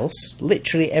Full House,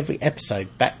 literally every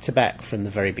episode, back to back from the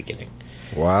very beginning.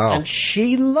 Wow. And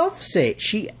she loves it.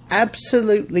 She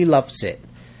absolutely loves it.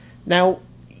 Now,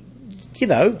 you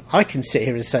know, I can sit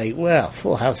here and say, well,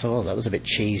 Full House, oh, that was a bit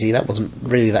cheesy. That wasn't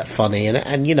really that funny.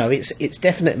 And you know, it's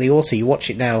definitely also, you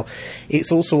watch it now,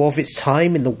 it's also of its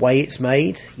time in the way it's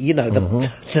made. You know,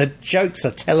 the jokes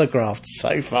are telegraphed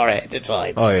so far ahead of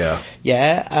time. Oh, yeah.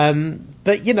 Yeah.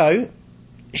 But, you know,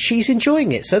 she's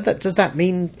enjoying it. So does that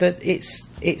mean that it's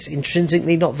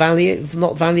intrinsically not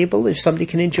valuable if somebody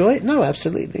can enjoy it? No,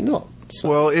 absolutely not. So,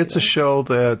 well, it's a show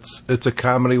it's a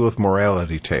comedy with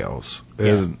morality tales.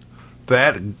 And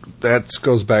that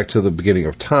goes back to the beginning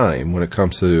of time when it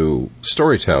comes to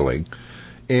storytelling.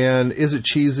 And is it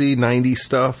cheesy 90s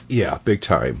stuff? Yeah, big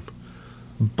time.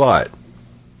 But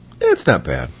it's not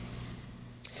bad.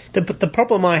 The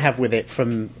problem I have with it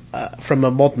from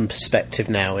a modern perspective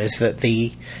now is that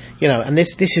and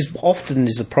this is often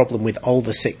a problem with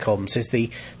older sitcoms, is the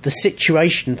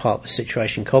situation part, the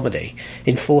situation comedy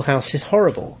in Full House is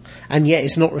horrible, and yet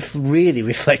it's not really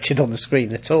reflected on the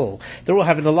screen at all. They're all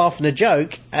having a laugh and a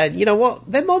joke, and you know what?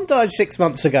 Their mom died 6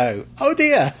 months ago. Oh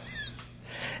dear!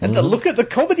 And look at the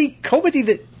comedy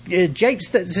that japes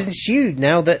that's ensued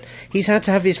now that he's had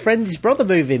to have his brother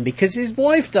move in because his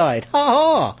wife died.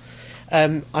 Ha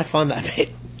ha! I find that a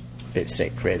bit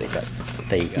sick, really, but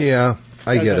there you go. Yeah,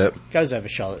 I get it. Goes over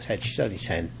Charlotte's head. She's only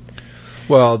 10.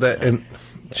 Well, and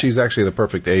she's actually the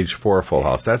perfect age for a Full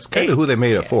House. That's kind of who they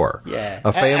made it for. Yeah.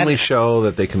 A family show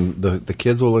that they can, the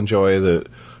kids will enjoy,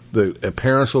 the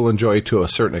parents will enjoy to a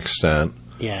certain extent.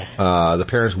 Yeah. The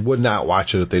parents would not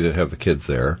watch it if they didn't have the kids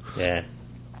there. Yeah.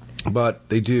 But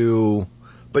they do.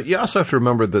 But you also have to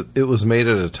remember that it was made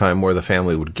at a time where the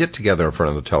family would get together in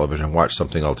front of the television and watch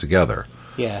something all together.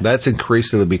 Yeah. That's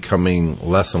increasingly becoming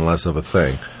less and less of a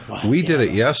thing. Wow, we did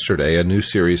it yesterday. A new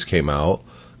series came out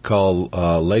called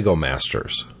Lego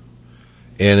Masters.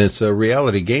 And it's a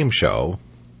reality game show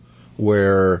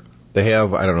where they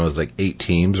have, I don't know, it's like 8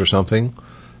 teams or something,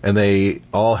 and they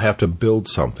all have to build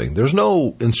something. There's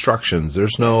no instructions.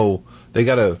 They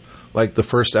got to, like the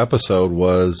first episode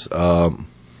was a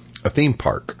theme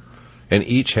park, and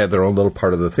each had their own little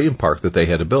part of the theme park that they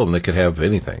had to build, and they could have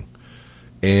anything.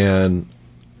 And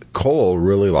Cole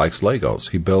really likes Legos.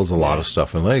 He builds a lot of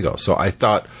stuff in Lego. So I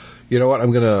thought, you know what,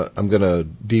 I'm gonna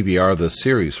DVR this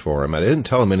series for him. I didn't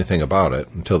tell him anything about it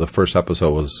until the first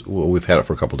episode was. Well, we've had it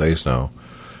for a couple days now,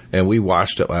 and we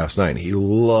watched it last night. He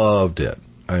loved it.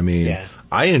 I mean,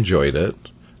 I enjoyed it.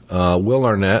 Will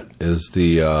Arnett is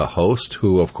the host,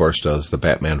 who of course does the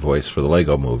Batman voice for the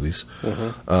Lego movies.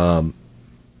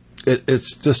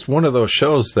 It's just one of those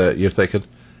shows that you're thinking,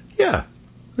 yeah,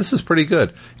 this is pretty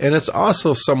good. And it's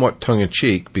also somewhat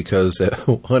tongue-in-cheek because at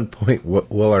one point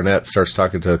Will Arnett starts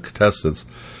talking to contestants,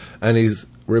 and he's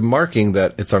remarking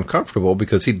that it's uncomfortable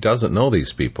because he doesn't know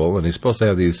these people, and he's supposed to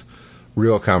have these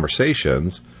real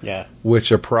conversations,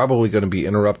 which are probably going to be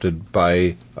interrupted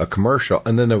by a commercial.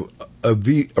 And then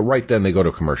right then they go to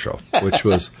a commercial, which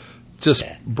was just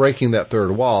breaking that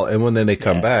third wall. And when then they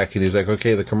come back, and he's like,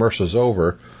 okay, the commercial's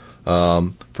over,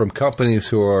 from companies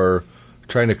who are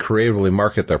trying to creatively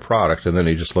market their product, and then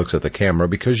he just looks at the camera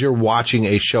because you're watching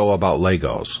a show about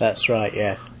Legos. That's right.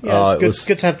 Yeah. It's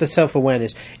good to have the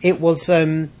self-awareness. It was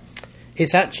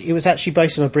actually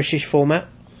based on a British format.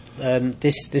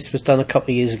 This was done a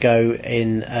couple of years ago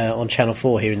on Channel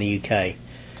 4 here in the UK.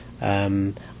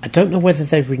 I don't know whether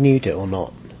they've renewed it or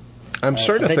not. I'm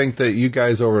starting to think that you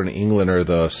guys over in England are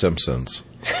the Simpsons.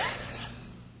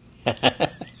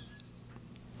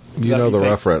 You know the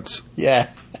reference. Yeah.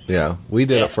 Yeah, we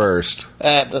did it first.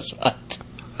 That's right.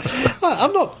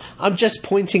 I'm just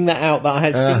pointing that out, that I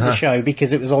had seen the show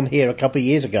because it was on here a couple of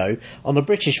years ago on a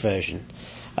British version.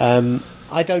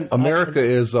 America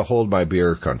is a hold my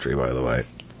beer country, by the way.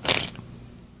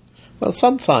 Well,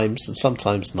 sometimes and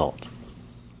sometimes not.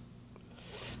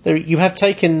 You have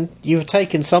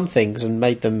taken some things and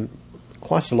made them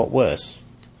quite a lot worse.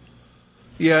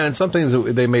 Yeah, and some things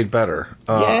that they made better.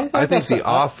 I think The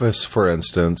Office, for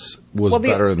instance, was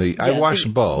better than I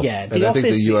watched both. Yeah, and I think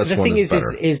the US the one thing is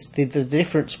better. The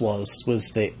difference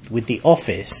was that with The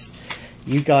Office,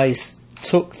 you guys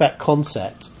took that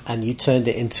concept and you turned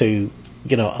it into,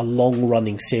 a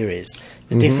long-running series.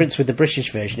 The difference with the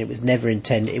British version, it was never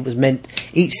intended. It was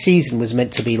each season was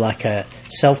meant to be like a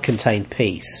self-contained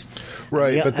piece.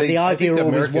 Right, but the idea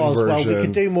always was, well, we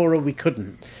could do more or we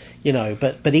couldn't.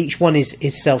 But each one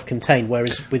is self-contained,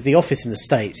 whereas with The Office in the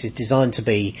States is designed to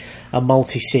be a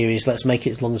multi-series, let's make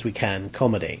it as long as we can,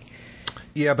 comedy.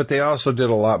 Yeah, but they also did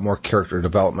a lot more character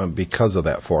development because of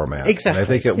that format. Exactly. And I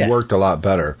think it worked a lot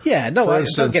better. Yeah, no, for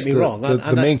instance, don't get me wrong.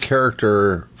 The main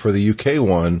character for the UK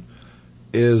one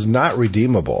is not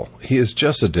redeemable. He is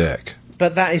just a dick.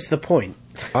 But that is the point.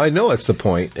 I know it's the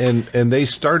point. And they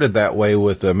started that way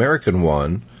with the American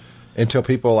one until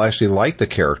people actually liked the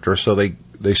character, so they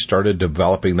started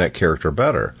developing that character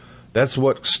better. That's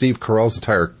what Steve Carell's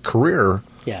entire career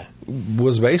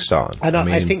was based on. And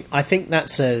I think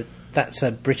that's a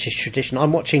British tradition.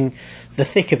 I'm watching The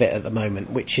Thick of It at the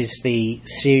moment, which is the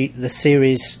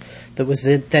series that was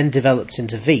then developed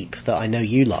into Veep that I know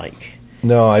you like.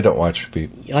 No, I don't watch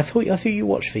Veep. I thought you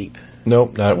watched Veep.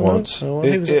 Nope, not once.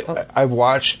 I've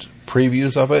watched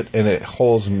previews of it, and it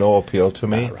holds no appeal to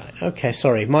me. Oh, right. Okay,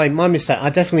 sorry. My mistake. I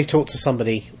definitely talked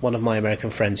to one of my American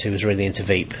friends who was really into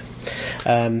Veep.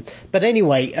 But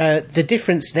anyway, the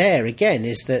difference there, again,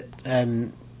 is that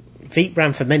Veep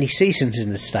ran for many seasons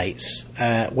in the States,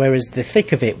 whereas The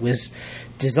Thick of It was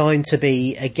designed to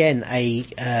be, again,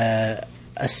 a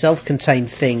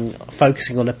self-contained thing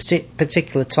focusing on a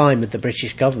particular time with the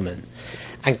British government.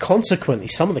 And consequently,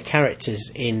 some of the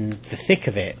characters in The Thick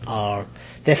of It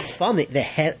they're funny,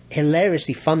 they're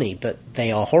hilariously funny, but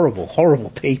they are horrible,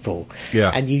 horrible people. Yeah.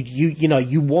 And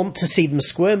you want to see them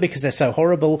squirm because they're so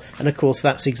horrible, and of course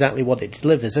that's exactly what it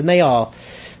delivers. And they are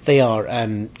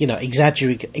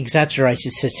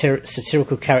exaggerated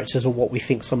satirical characters of what we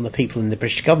think some of the people in the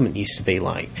British government used to be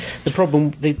like. The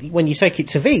problem, when you take it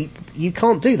to Veep, you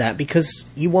can't do that because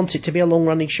you want it to be a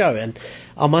long-running show. And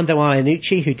Armando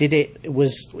Iannucci, who did it,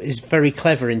 is very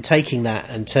clever in taking that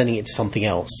and turning it into something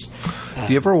else.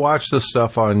 Do you ever watch this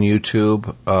stuff on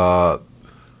YouTube?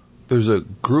 There's a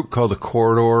group called the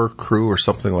Corridor Crew or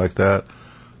something like that,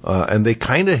 and they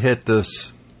kind of hit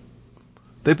this.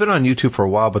 They've been on YouTube for a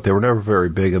while, but they were never very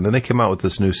big. And then they came out with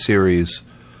this new series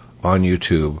on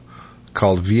YouTube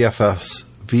called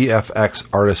VFX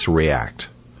Artists React.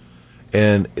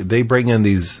 And they bring in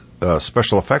these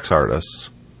special effects artists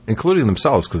including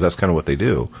themselves, because that's kind of what they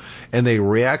do. And they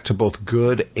react to both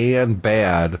good and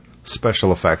bad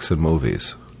special effects in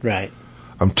movies. Right.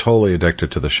 I'm totally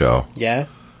addicted to the show. Yeah.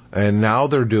 And now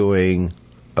they're doing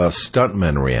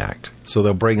stuntmen react. So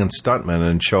they'll bring in stuntmen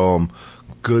and show them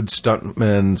good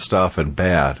stuntmen stuff and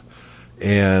bad.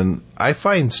 And I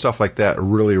find stuff like that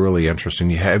really, really interesting.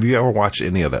 Have you ever watched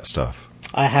any of that stuff?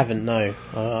 I haven't, no.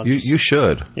 You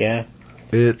should. Yeah.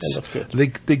 It's they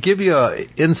give you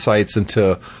insights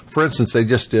into, for instance, they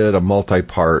just did a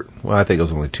multi-part, well, I think it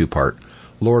was only 2-part,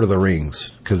 Lord of the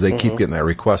Rings, because they keep getting that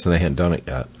request and they hadn't done it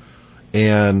yet.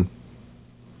 And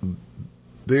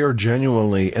they are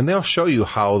genuinely, and they'll show you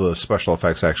how the special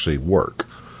effects actually work,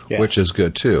 which is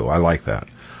good too. I like that.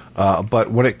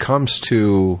 But when it comes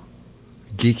to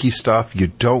geeky stuff, you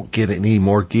don't get any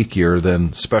more geekier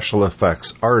than special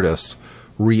effects artists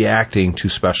reacting to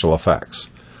special effects.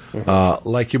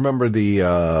 Like you remember the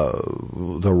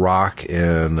Rock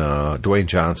and Dwayne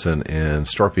Johnson and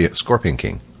Scorpion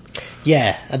King.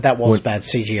 Yeah, and that was bad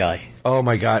CGI. Oh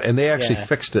my God! And they actually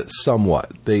fixed it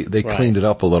somewhat. They cleaned it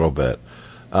up a little bit.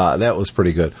 That was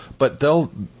pretty good. But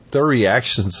their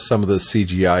reactions to some of the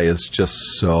CGI is just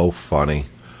so funny.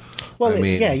 Well,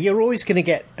 you're always going to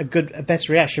get a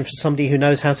better reaction from somebody who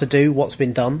knows how to do what's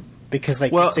been done. Because they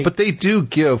can see. But they do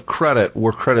give credit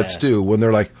where credit's due when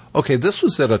they're like, okay, this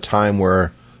was at a time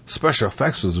where special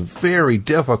effects was very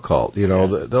difficult. You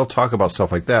know, they'll talk about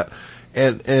stuff like that.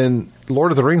 And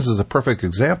Lord of the Rings is a perfect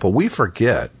example. We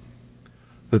forget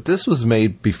that this was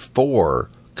made before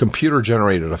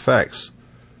computer-generated effects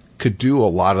could do a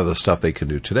lot of the stuff they can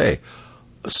do today.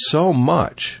 So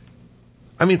much.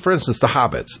 I mean, for instance, the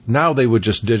Hobbits. Now they would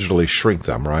just digitally shrink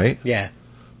them, right? Yeah.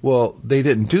 Well, they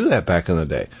didn't do that back in the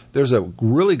day. There's a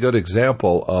really good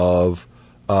example of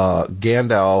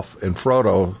Gandalf and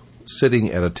Frodo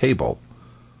sitting at a table.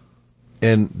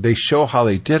 And they show how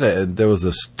they did it. And there was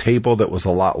this table that was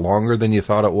a lot longer than you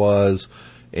thought it was.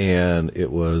 And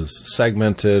it was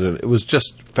segmented. And it was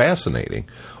just fascinating.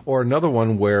 Or another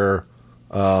one where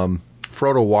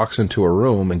Frodo walks into a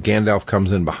room and Gandalf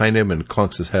comes in behind him and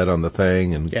clunks his head on the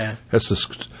thing. And has this...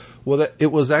 Well,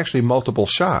 it was actually multiple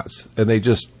shots, and they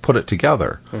just put it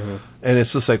together. Mm-hmm. And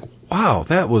it's just like, wow,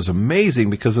 that was amazing,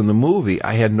 because in the movie,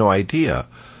 I had no idea.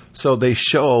 So they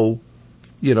show,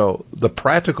 the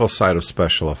practical side of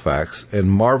special effects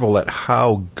and marvel at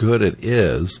how good it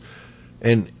is.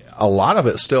 And a lot of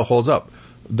it still holds up.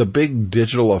 The big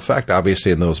digital effect,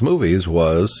 obviously, in those movies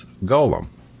was Gollum.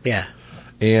 Yeah.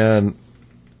 And,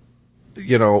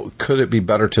 could it be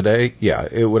better today? Yeah,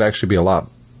 it would actually be a lot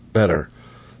better.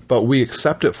 But we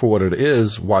accept it for what it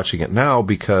is watching it now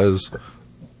because,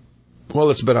 well,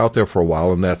 it's been out there for a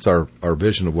while and that's our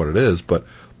vision of what it is. But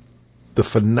the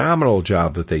phenomenal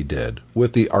job that they did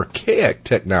with the archaic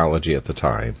technology at the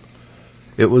time,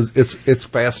 it's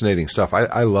fascinating stuff.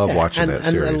 I love watching that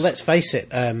series. And let's face it,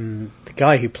 the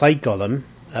guy who played Gollum,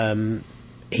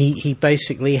 he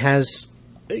basically has,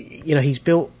 he's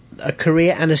built a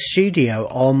career and a studio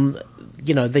on,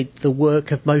 the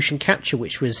work of motion capture,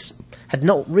 which had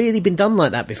not really been done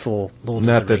like that before.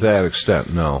 Not to that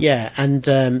extent, no. Yeah, and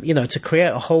to create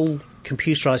a whole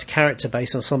computerized character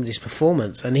based on somebody's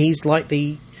performance, and he's like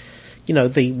the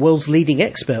world's leading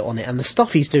expert on it. And the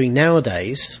stuff he's doing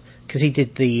nowadays, because he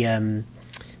did the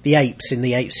apes in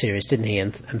the Ape series, didn't he,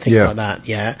 and things like that.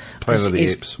 Yeah, Planet of the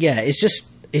Apes. Yeah, it's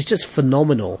just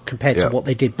phenomenal compared to what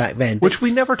they did back then. Which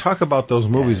we never talk about those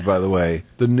movies, by the way.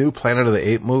 The new Planet of the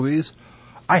Apes movies.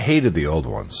 I hated the old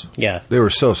ones. Yeah. They were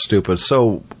so stupid,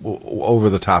 so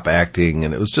over-the-top acting,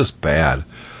 and it was just bad.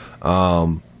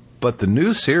 But the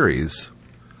new series,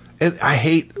 and I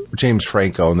hate James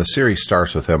Franco, and the series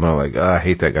starts with him, and I'm like, I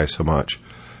hate that guy so much.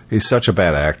 He's such a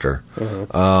bad actor.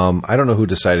 Mm-hmm. I don't know who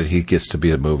decided he gets to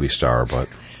be a movie star, but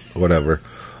whatever.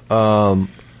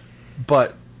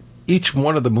 But each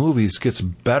one of the movies gets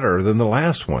better than the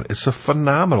last one. It's a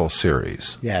phenomenal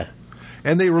series. Yeah.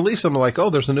 And they release them like,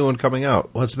 oh, there's a new one coming out.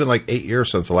 Well, it's been like 8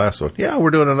 years since the last one. Yeah, we're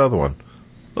doing another one.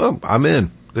 Well, I'm in.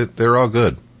 They're all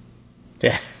good.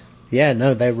 Yeah. Yeah,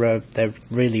 no, they're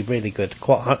really, really good.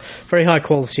 Very high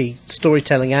quality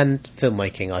storytelling and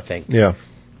filmmaking, I think. Yeah.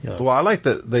 Well, I like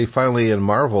that they finally, in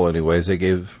Marvel anyways, they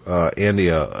gave Andy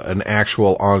an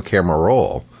actual on-camera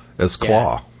role as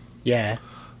Claw. Yeah.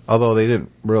 Although they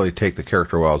didn't really take the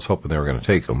character where I was hoping they were going to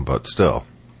take him, but still.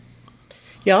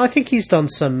 Yeah, I think he's done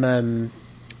some.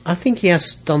 I think he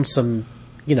has done some,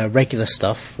 regular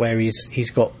stuff where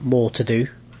he's got more to do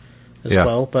as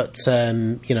well. But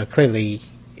clearly,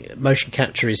 motion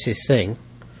capture is his thing.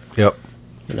 Yep.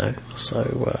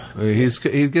 So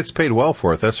he gets paid well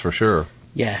for it. That's for sure.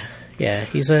 Yeah.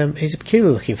 He's a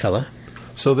peculiar looking fella.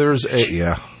 So there's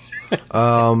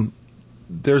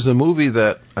There's a movie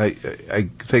that I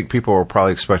think people are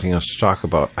probably expecting us to talk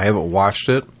about. I haven't watched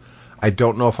it. I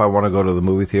don't know if I want to go to the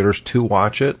movie theaters to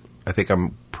watch it. I think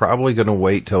I'm probably going to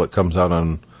wait till it comes out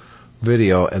on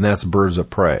video, and that's Birds of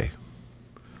Prey.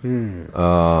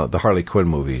 The Harley Quinn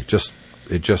movie.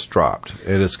 It just dropped,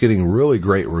 and it's getting really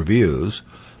great reviews.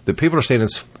 The people are saying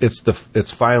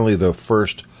it's finally the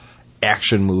first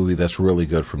action movie that's really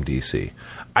good from DC.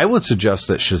 I would suggest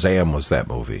that Shazam was that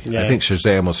movie. Yeah. I think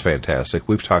Shazam was fantastic.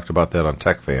 We've talked about that on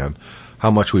Tech Fan,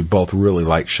 how much we both really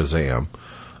like Shazam.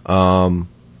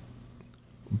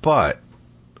 But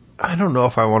I don't know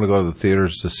if I want to go to the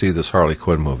theaters to see this Harley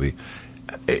Quinn movie.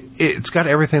 It's got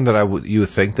everything that you would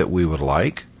think that we would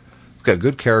like. It's got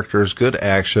good characters, good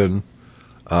action,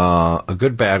 a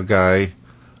good bad guy.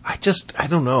 I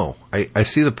don't know. I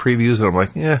see the previews and I'm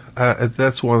like,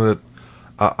 that's one that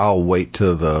I'll wait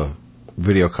till the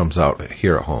video comes out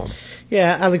here at home.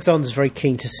 Yeah, Alexander's very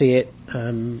keen to see it.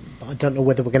 I don't know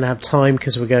whether we're going to have time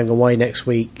because we're going away next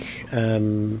week.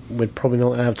 We're probably not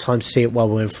going to have time to see it while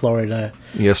we're in Florida.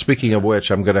 Yeah, speaking of which,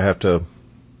 I'm going to have to...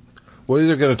 We're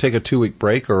either going to take a 2-week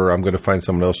break or I'm going to find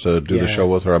someone else to do the show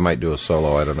with, or I might do a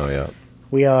solo. I don't know yet.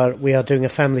 We are doing a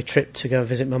family trip to go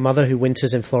visit my mother who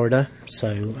winters in Florida,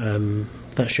 so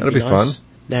that should be nice. Fun.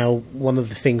 Now, one of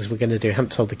the things we're going to do, I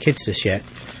haven't told the kids this yet,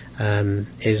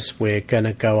 is we're going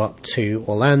to go up to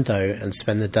Orlando and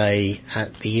spend the day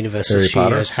at the Universal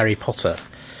Studios Harry Potter.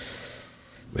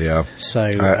 Yeah. So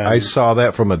I saw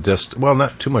that from a distance. Well,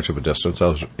 not too much of a distance. I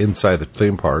was inside the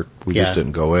theme park. We just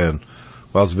didn't go in.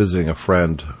 Well, I was visiting a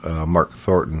friend, Mark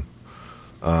Thornton.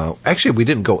 Actually, we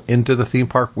didn't go into the theme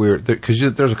park. Because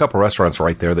there's a couple restaurants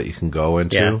right there that you can go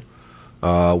into.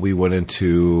 Yeah. We went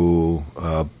into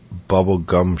Bubba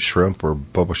Gum Shrimp or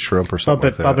Bubba Shrimp or something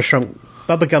like that.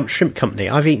 Bubba Gum Shrimp Company.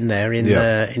 I've eaten there in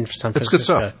San Francisco. It's good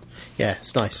stuff. Yeah,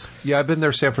 it's nice. Yeah, I've been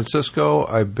there, San Francisco.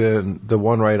 I've been the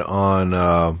one right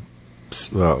on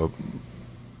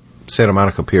Santa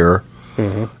Monica Pier.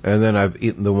 Mm-hmm. And then I've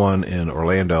eaten the one in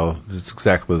Orlando. It's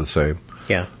exactly the same.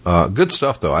 Yeah. Good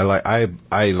stuff though.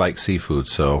 I like seafood,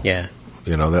 so yeah.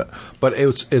 You know that. But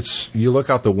it's you look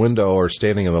out the window or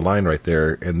standing in the line right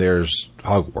there, and there's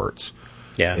Hogwarts.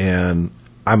 Yeah. And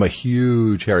I'm a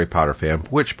huge Harry Potter fan.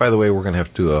 Which, by the way, we're going to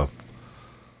have to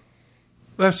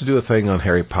do a thing on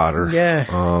Harry Potter. Yeah.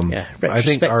 I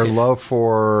think our love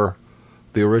for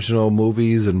the original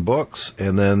movies and books,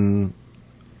 and then,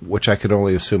 which I could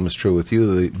only assume is true with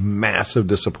you, the massive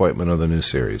disappointment of the new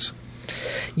series.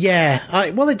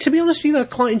 Yeah. Well, to be honest with you, I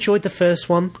quite enjoyed the first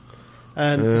one.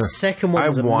 The second one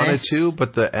was a mess. I wanted to,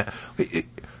 but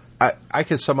I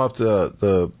could sum up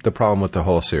the problem with the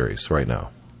whole series right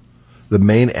now. The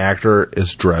main actor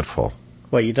is dreadful.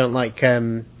 Well, you don't like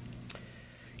Eddie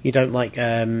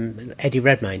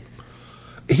Redmayne?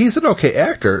 He's an okay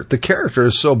actor. The character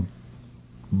is so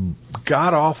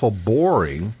god-awful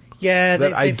boring. Yeah,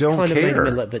 that I don't kind care. Of made him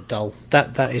a little bit dull.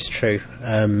 That is true.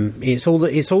 It's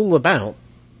all about,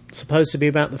 supposed to be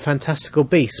about the fantastical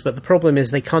beasts, but the problem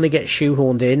is they kind of get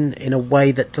shoehorned in a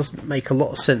way that doesn't make a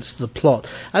lot of sense to the plot.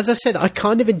 As I said, I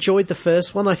kind of enjoyed the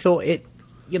first one. I thought it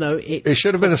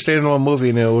should have been a standalone movie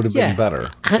and it would have been better.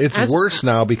 It's worse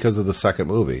now because of the second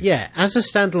movie. Yeah, as a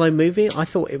standalone movie, I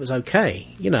thought it was okay.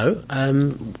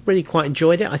 Really quite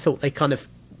enjoyed it. I thought they kind of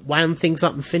wound things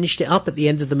up and finished it up at the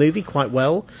end of the movie quite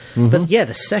well. Mm-hmm. But yeah,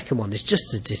 the second one is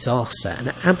just a disaster,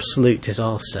 an absolute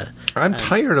disaster. I'm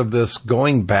tired of this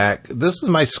going back. This is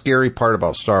my scary part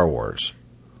about Star Wars.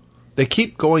 They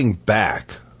keep going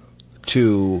back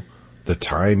to the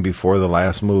time before the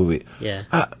last movie. Yeah.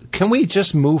 Can we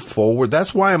just move forward?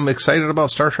 That's why I'm excited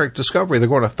about Star Trek Discovery. They're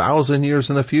going 1,000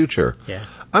 years in the future. Yeah.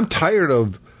 I'm tired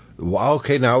of, well,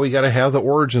 okay, now we got to have the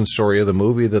origin story of the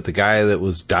movie that the guy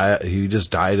that he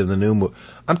just died in the new movie.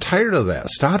 I'm tired of that.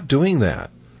 Stop doing that.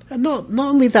 And not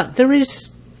only that, there is,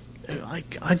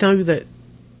 I know that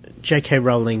J.K.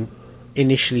 Rowling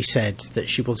initially said that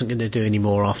she wasn't going to do any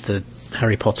more after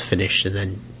Harry Potter finished, and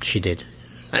then she did.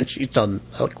 And she's done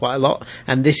quite a lot,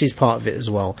 and this is part of it as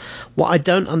well. What I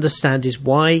don't understand is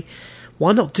why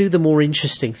not do the more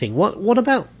interesting thing? What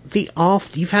about the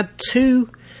after? You've had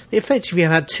effectively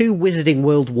you've had two Wizarding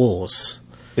World Wars,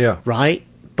 right,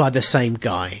 by the same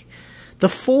guy. The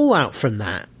fallout from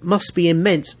that must be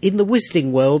immense in the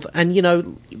Wizarding world, and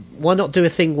why not do a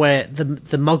thing where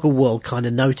the Muggle world kind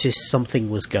of noticed something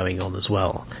was going on as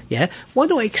well? Yeah, why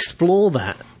not explore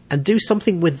that? And do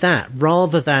something with that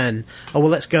rather than,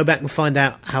 let's go back and find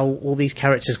out how all these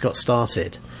characters got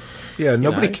started. Yeah,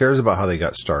 nobody cares about how they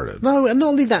got started. No, and not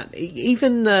only that,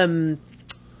 even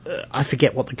I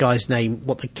forget what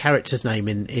the character's name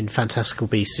in Fantastic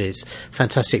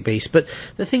Beasts. But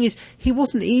the thing is, he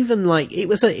wasn't even like, it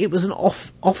was an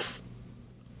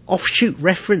offshoot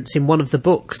reference in one of the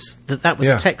books that was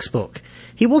a textbook.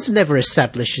 He was never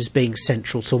established as being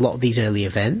central to a lot of these early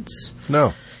events.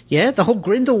 No. Yeah, the whole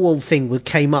Grindelwald thing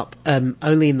came up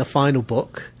only in the final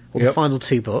book, or the final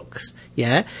 2 books.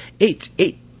 Yeah, it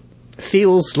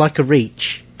feels like a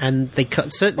reach, and they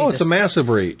cut certainly. Oh, it's a massive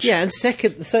reach. Yeah, and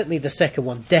certainly the second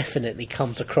one definitely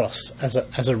comes across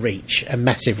as a reach, a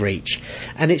massive reach,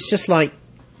 and it's just like,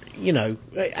 you know,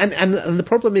 and the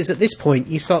problem is at this point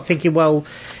you start thinking, well,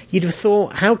 you'd have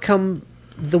thought, how come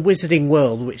the wizarding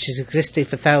world, which has existed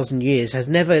for 1,000 years, has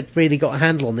never really got a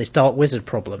handle on this dark wizard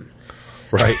problem?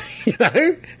 Right. You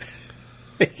know?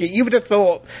 You would have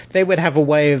thought they would have a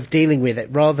way of dealing with it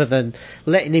rather than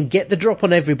letting him get the drop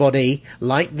on everybody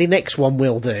like the next one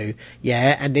will do,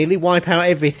 yeah, and nearly wipe out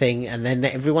everything, and then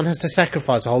everyone has to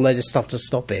sacrifice a whole load of stuff to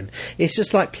stop him. It's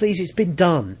just like, please, it's been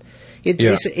done.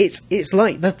 It's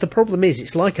like, the problem is,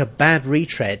 it's like a bad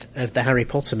retread of the Harry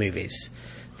Potter movies,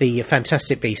 the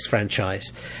Fantastic Beasts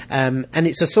franchise, and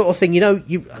it's a sort of thing, you know,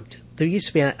 there used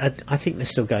to be I think they're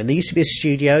still going, there used to be a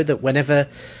studio that whenever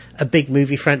a big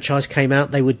movie franchise came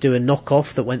out, they would do a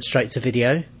knockoff that went straight to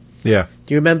video. Yeah.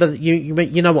 Do you remember?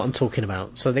 You know what I'm talking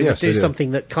about. So they would do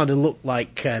something that kind of looked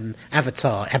like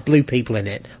Avatar, had blue people in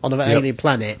it on an alien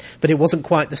planet, but it wasn't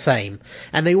quite the same.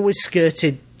 And they always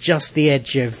skirted just the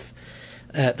edge of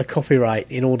the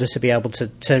copyright in order to be able to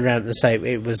turn around and say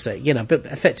it was, but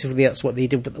effectively that's what they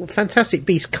did. But Fantastic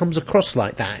Beasts comes across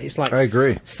like that. It's like, I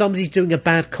agree, somebody's doing a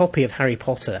bad copy of Harry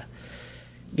Potter,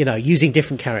 you know, using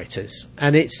different characters,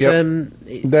 and it's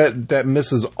that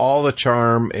misses all the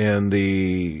charm and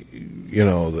the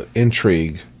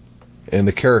intrigue and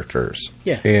the characters,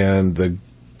 and the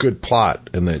good plot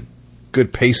and the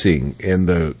good pacing and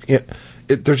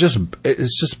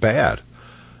it's just bad.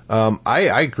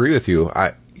 I agree with you.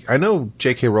 I know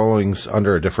J.K. Rowling's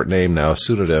under a different name now,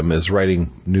 pseudonym, is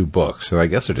writing new books, and I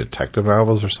guess they're detective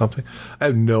novels or something. I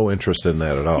have no interest in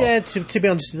that at all. Yeah, to be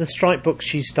honest, the Stripe books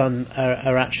she's done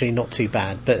are actually not too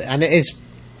bad, and it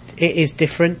is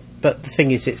different. But the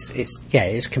thing is,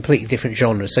 it's completely different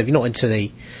genre. So if you're not into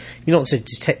the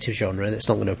detective genre, that's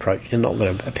not going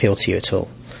to appeal to you at all.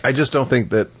 I just don't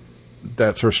think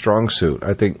that's her strong suit.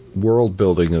 I think world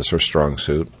building is her strong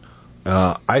suit.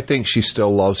 I think she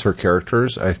still loves her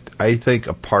characters. I think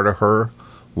a part of her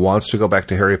wants to go back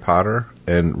to Harry Potter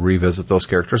and revisit those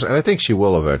characters, and I think she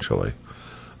will eventually.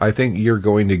 I think you're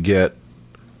going to get,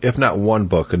 if not one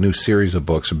book, a new series of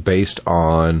books based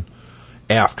on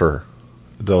after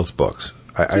those books.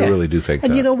 I really do think that.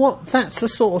 And you know what? That's the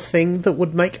sort of thing that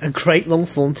would make a great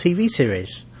long-form TV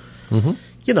series. Mm-hmm.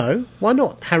 You know, why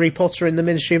not Harry Potter and the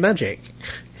Ministry of Magic?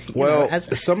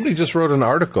 Somebody just wrote an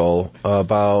article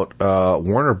about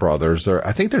Warner Brothers.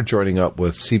 I think they're joining up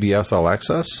with CBS All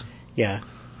Access. Yeah.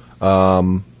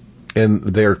 And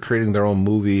they're creating their own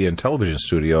movie and television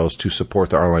studios to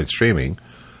support the online streaming.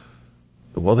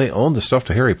 Well, they own the stuff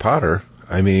to Harry Potter.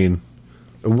 I mean,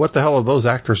 what the hell are those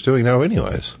actors doing now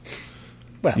anyways?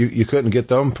 Well, you couldn't get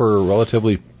them for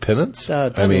relatively pittance?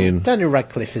 Daniel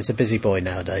Radcliffe is a busy boy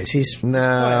nowadays. He's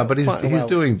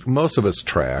doing most of it's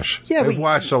trash. Yeah, I've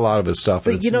watched a lot of his stuff.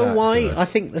 But you know why? Good. I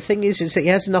think the thing is that he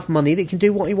has enough money that he can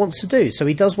do what he wants to do. So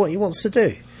he does what he wants to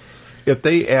do. If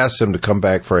they asked him to come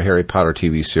back for a Harry Potter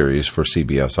TV series for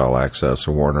CBS All Access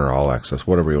or Warner All Access,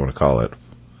 whatever you want to call it,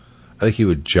 I think he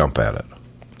would jump at it.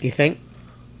 You think?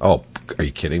 Oh, are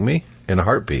you kidding me? In a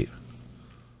heartbeat.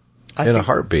 In a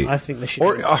heartbeat. I think they should.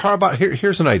 Or how about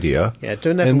here's an idea. Yeah,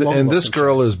 do Neville Longbottom. And this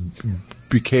girl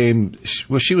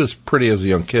she was pretty as a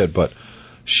young kid, but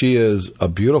she is a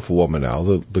beautiful woman now.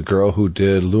 The girl who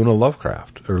did Luna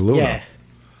Lovecraft or Luna. Yeah.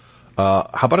 How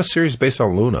about a series based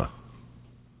on Luna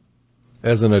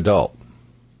as an adult?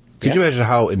 Could you imagine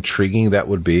how intriguing that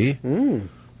would be?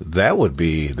 That would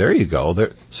be. There you go.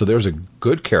 So there's a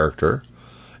good character,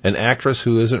 an actress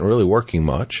who isn't really working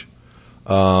much.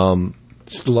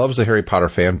 Loves the Harry Potter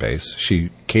fan base. She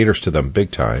caters to them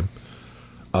big time.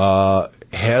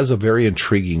 Has a very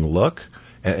intriguing look.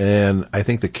 And I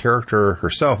think the character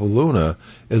herself, Luna,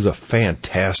 is a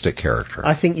fantastic character.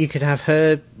 I think you could have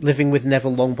her living with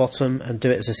Neville Longbottom and do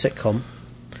it as a sitcom.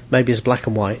 Maybe as black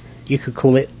and white. You could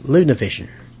call it Lunavision.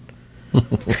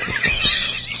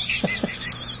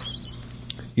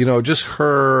 Just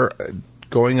her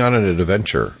going on an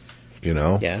adventure,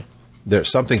 Yeah.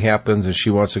 Something happens and she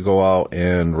wants to go out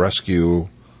and rescue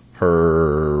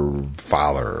her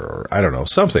father, or I don't know,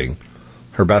 something,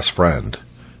 her best friend.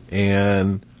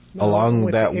 And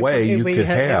along that way, you could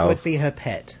have... It would be her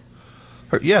pet.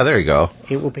 Yeah, there you go.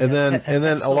 It will be and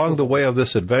then along the way of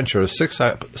this adventure, six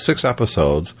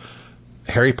episodes,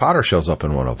 Harry Potter shows up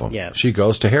in one of them. Yeah. She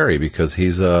goes to Harry because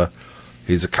he's a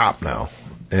cop now.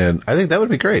 And I think that would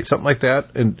be great. Something like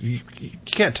that. And you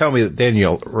can't tell me that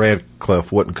Daniel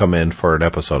Radcliffe wouldn't come in for an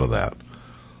episode of that.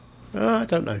 I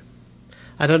don't know.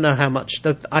 I don't know how much.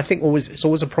 I think it's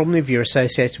always a problem if you're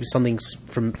associated with something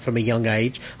from a young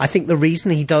age. I think the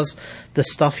reason he does the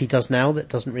stuff he does now that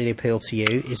doesn't really appeal to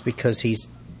you is because he's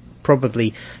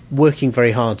probably working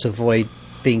very hard to avoid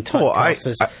being typecast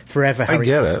as forever Harry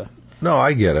Potter. I get it. No,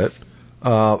 I get it.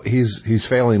 He's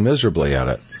failing miserably at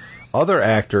it. Other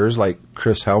actors like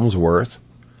Chris Hemsworth,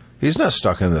 he's not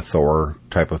stuck in the Thor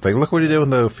type of thing. Look what he did in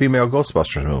the female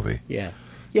Ghostbusters movie. Yeah.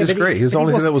 He was great. He was the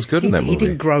only thing that was good in that movie. He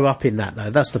didn't grow up in that, though.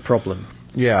 That's the problem.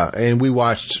 Yeah, and we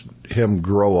watched him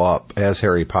grow up as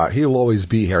Harry Potter. He'll always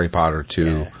be Harry Potter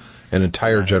to an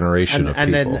entire generation of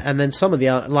people. And then some of the,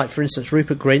 like, for instance,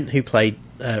 Rupert Grint, who played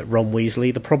Ron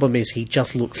Weasley, the problem is he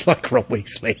just looks like Ron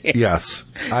Weasley. Yes.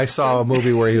 I saw a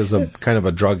movie where he was a kind of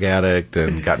a drug addict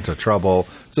and got into trouble.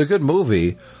 It's a good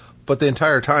movie, but the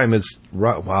entire time it's,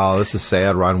 wow, this is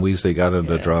sad. Ron Weasley got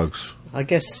into drugs. I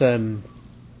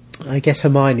guess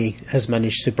Hermione has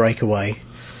managed to break away.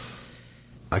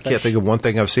 I can't think of one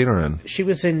thing I've seen her in. She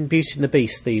was in Beauty and the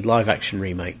Beast, the live-action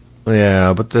remake.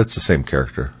 Yeah, but that's the same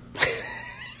character.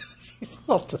 She's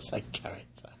not the same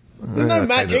character. There's no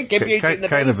magic in Beauty and the Beast.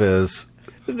 Kind of is.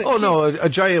 Oh, no, a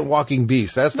giant walking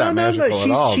beast. That's not magical at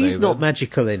all, she's David. not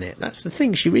magical in it. That's the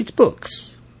thing. She reads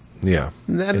books. Yeah.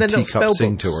 And they're not spell books.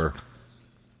 Sing to her.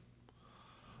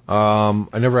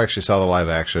 I never actually saw the live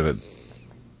action.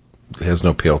 It has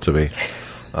no appeal to me.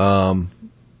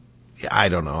 I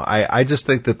don't know. I just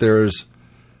think that there's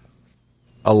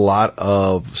a lot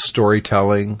of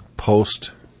storytelling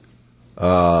post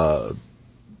the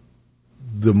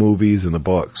movies and the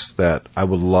books that I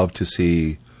would love to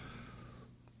see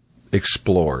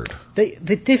explored.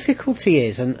 The difficulty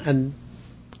is, and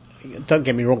don't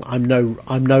get me wrong, I'm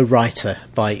no writer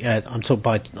I'm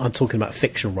talking about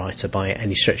fictional writer by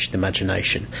any stretch of the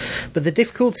imagination. But the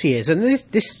difficulty is, and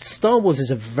this Star Wars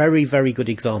is a very, very good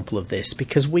example of this,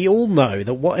 because we all know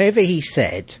that whatever he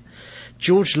said,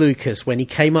 George Lucas, when he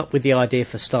came up with the idea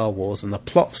for Star Wars and the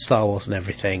plot of Star Wars and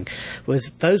everything,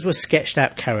 those were sketched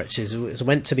out characters. It was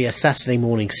meant to be a Saturday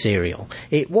morning serial.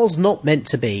 It was not meant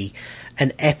to be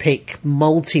an epic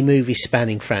multi-movie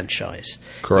spanning franchise.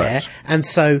 Correct. Yeah? And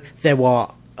so there were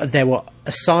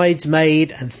asides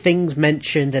made and things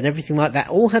mentioned and everything like that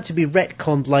all had to be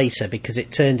retconned later because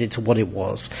it turned into what it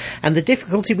was. And the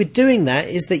difficulty with doing that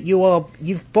is that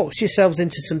you've boxed yourselves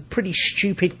into some pretty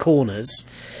stupid corners,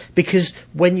 because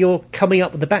when you're coming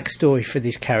up with the backstory for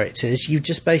these characters, you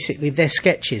just basically, they're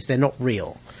sketches, they're not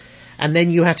real. And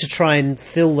then you have to try and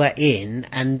fill that in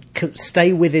and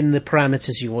stay within the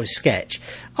parameters you always sketch.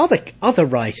 Other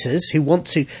writers who want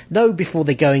to know before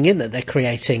they're going in that they're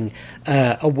creating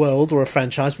a world or a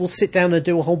franchise will sit down and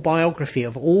do a whole biography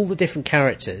of all the different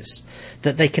characters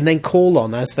that they can then call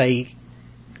on as they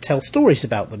tell stories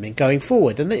about them in going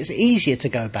forward. And it's easier to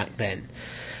go back then.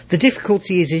 The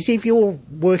difficulty is if you're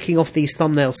working off these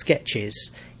thumbnail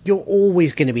sketches, you're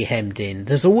always going to be hemmed in.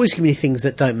 There's always going to be things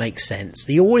that don't make sense.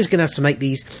 You're always going to have to make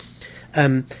these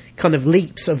kind of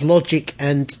leaps of logic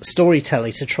and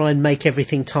storytelling to try and make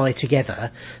everything tie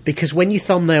together. Because when you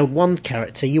thumbnailed one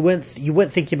character, you weren't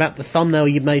thinking about the thumbnail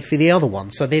you made for the other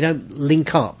one, so they don't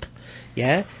link up.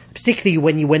 Yeah. Particularly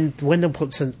when you want to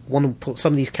put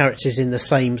some of these characters in the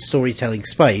same storytelling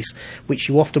space, which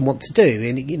you often want to do.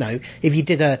 And if you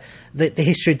did the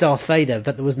history of Darth Vader,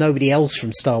 but there was nobody else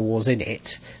from Star Wars in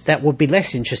it, that would be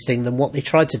less interesting than what they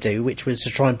tried to do, which was to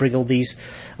try and bring all these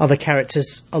other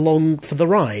characters along for the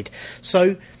ride.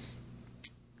 So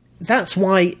that's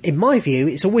why, in my view,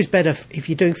 it's always better if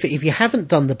you haven't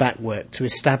done the back work to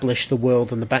establish the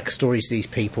world and the backstories of these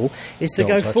people, is to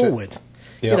go forward.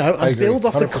 Yep, and build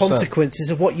off 100%. the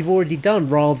consequences of what you've already done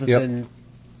rather than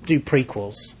do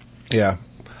prequels. Yeah.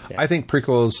 I think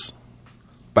prequels,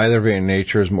 by their very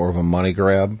nature, is more of a money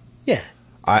grab. Yeah.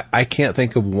 I can't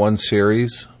think of one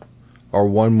series or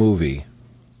one movie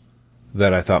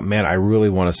that I thought, man, I really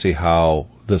want to see how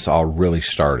this all really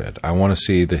started. I want to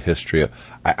see the history of...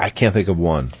 I can't think of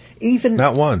one.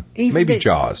 Not one. Maybe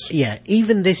Jaws. Yeah,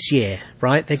 even this year,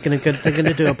 right? They're going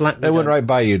to do a Black Widow. That went right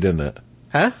by you, didn't it?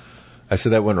 Huh? I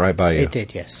said that went right by you. It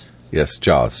did, yes. Yes,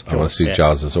 Jaws. I want to see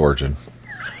Jaws' origin.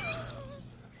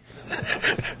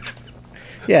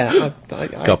 Yeah.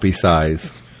 Guppy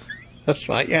size. That's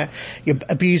right, yeah. You're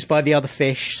abused by the other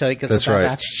fish, so it gets a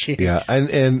bad attitude. Yeah,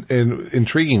 and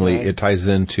intriguingly, it ties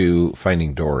into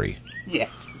Finding Dory. Yeah,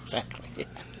 exactly.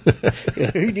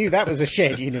 Who knew that was a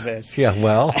shared universe? Yeah,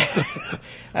 well,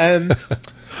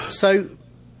 So,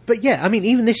 but yeah, I mean,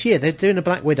 even this year they're doing a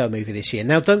Black Widow movie this year.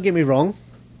 Now, don't get me wrong,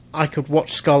 I could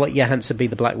watch Scarlett Johansson be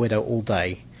the Black Widow all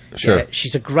day. Sure. Yeah,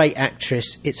 she's a great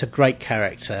actress. It's a great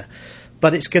character,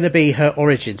 but it's going to be her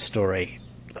origin story.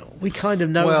 We kind of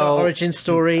know her origin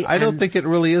story. I don't think it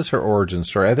really is her origin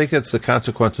story. I think it's the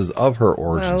consequences of her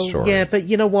origin story. Yeah, but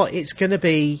you know what? It's going to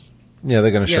be. Yeah, they're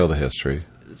going to show the history.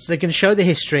 So they're going to show the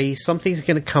history. Something's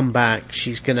going to come back.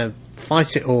 She's going to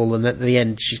fight it all, and at the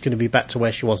end, she's going to be back to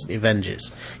where she was at the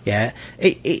Avengers. Yeah,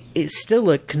 it's still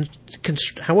a.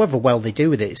 However well they do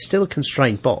with it, it's still a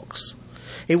constrained box.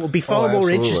 It will be far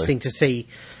more interesting to see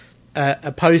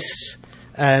a post,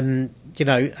 a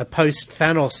post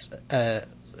Thanos.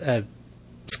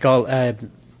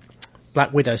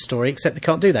 Black Widow story, except they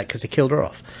can't do that because they killed her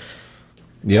off.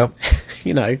 Yep.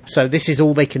 So this is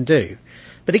all they can do.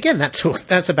 But again,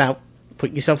 that's about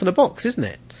putting yourself in a box, isn't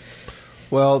it?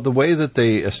 Well, the way that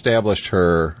they established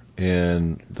her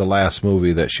in the last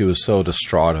movie, that she was so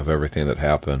distraught of everything that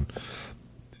happened,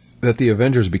 that the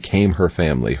Avengers became her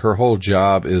family. Her whole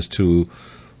job is to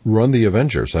run the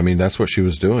Avengers. I mean, that's what she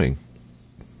was doing.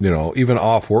 Even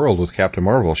off-world with Captain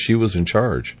Marvel, she was in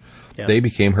charge. Yeah. They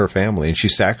became her family, and she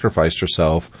sacrificed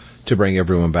herself to bring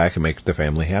everyone back and make the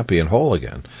family happy and whole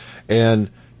again. And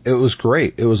it was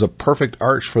great. It was a perfect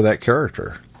arch for that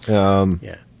character.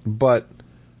 But,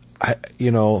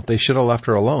 they should have left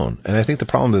her alone. And I think the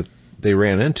problem that they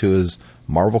ran into is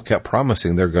Marvel kept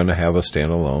promising they're going to have a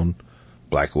standalone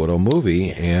Black Widow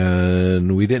movie,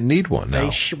 and we didn't need one now.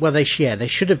 They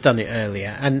should have done it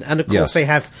earlier. And of course they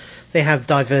have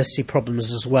diversity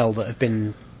problems as well that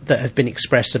have been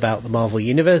expressed about the Marvel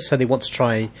Universe, so they want to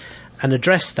try and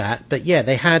address that. But yeah,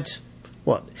 they had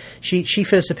she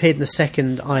first appeared in the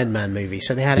second Iron Man movie,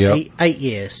 so they had 8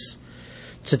 years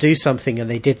to do something, and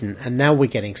they didn't. And now we're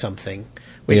getting something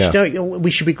which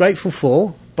we should be grateful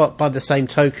for. But by the same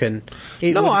token,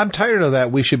 I'm tired of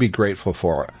that. We should be grateful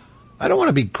for it. I don't want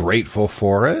to be grateful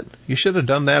for it. You should have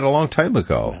done that a long time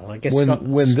ago. Well, I guess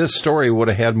when this story would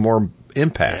have had more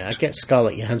impact. Yeah, I guess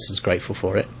Scarlett Johansson's grateful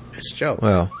for it. It's a job.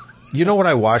 Well, you know what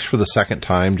I watched for the second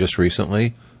time just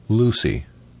recently? Lucy.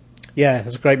 Yeah,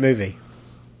 it's a great movie.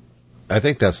 I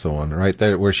think that's the one, right?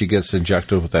 There, where she gets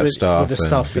injected with that stuff. With the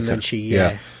stuff, and then she...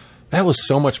 Yeah. That was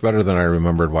so much better than I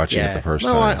remembered watching it the first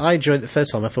time. I enjoyed it the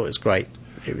first time. I thought it was great.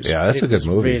 That's a good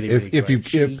movie. Really,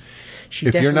 really She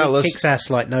if definitely you're not kicks ass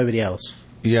like nobody else.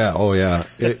 Yeah,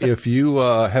 if you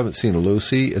haven't seen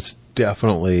Lucy, it's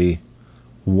definitely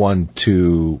one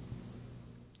to...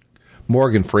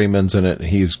 Morgan Freeman's in it, and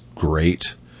he's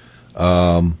great.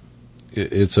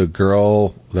 It's a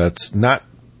girl that's not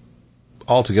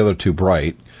altogether too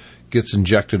bright, gets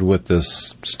injected with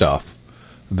this stuff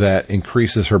that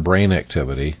increases her brain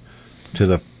activity to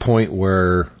the point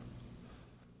where...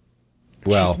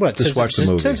 just watch the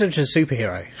movie. It turns her into a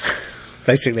superhero.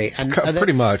 Basically, and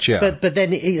pretty much, yeah. But then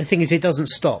the thing is, it doesn't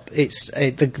stop. It's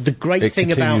the great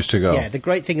thing about the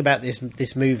great thing about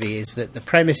this movie is that the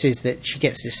premise is that she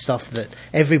gets this stuff that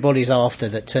everybody's after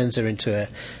that turns her into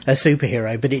a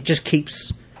superhero, but it just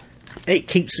keeps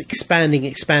expanding,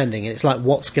 and it's like,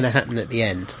 what's going to happen at the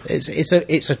end?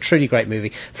 It's a truly great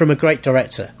movie from a great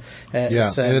director. And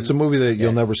it's a movie that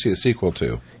you'll never see a sequel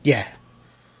to. Yeah.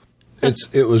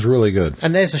 It was really good.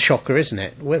 And there's a shocker, isn't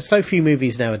it? Well, so few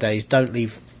movies nowadays don't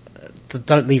leave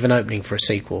an opening for a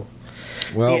sequel.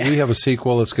 Well, we have a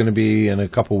sequel that's going to be in a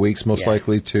couple weeks, most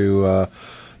likely, to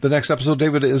the next episode.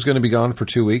 David is going to be gone for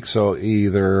 2 weeks, so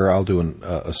either I'll do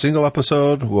a single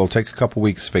episode, we'll take a couple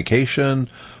weeks vacation,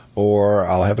 or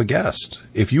I'll have a guest.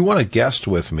 If you want a guest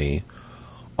with me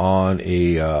on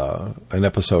an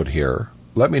episode here,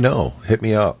 let me know. Hit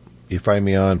me up. You find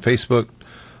me on Facebook,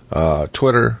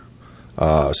 Twitter.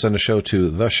 Send a show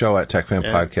to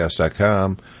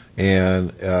theshow@techfanpodcast.com. And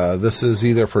this is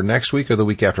either for next week or the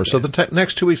week after. So the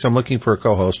next 2 weeks, I'm looking for a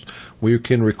co-host. We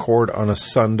can record on a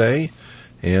Sunday,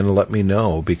 and let me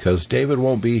know, because David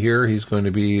won't be here. He's going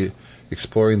to be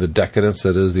exploring the decadence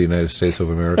that is the United States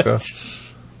of America.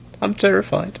 I'm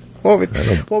terrified. What with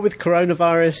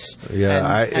coronavirus?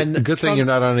 Yeah, and good thing you're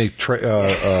not on any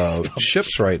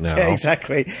ships right now. Yeah,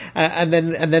 exactly. And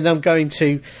then I'm going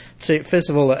to first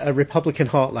of all a Republican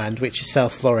heartland, which is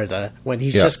South Florida, when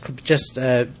he's just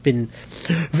been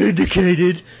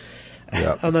vindicated.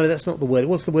 Yep. Oh no, that's not the word.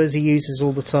 What's the words he uses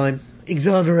all the time?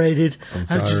 Exonerated.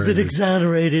 I've just been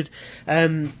exonerated.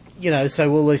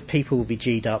 So all those people will be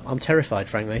G'd up. I'm terrified,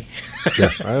 frankly. Yeah,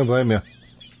 I don't blame you.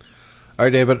 All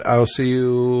right, David, I'll see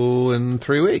you in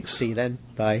 3 weeks. See you then.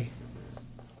 Bye.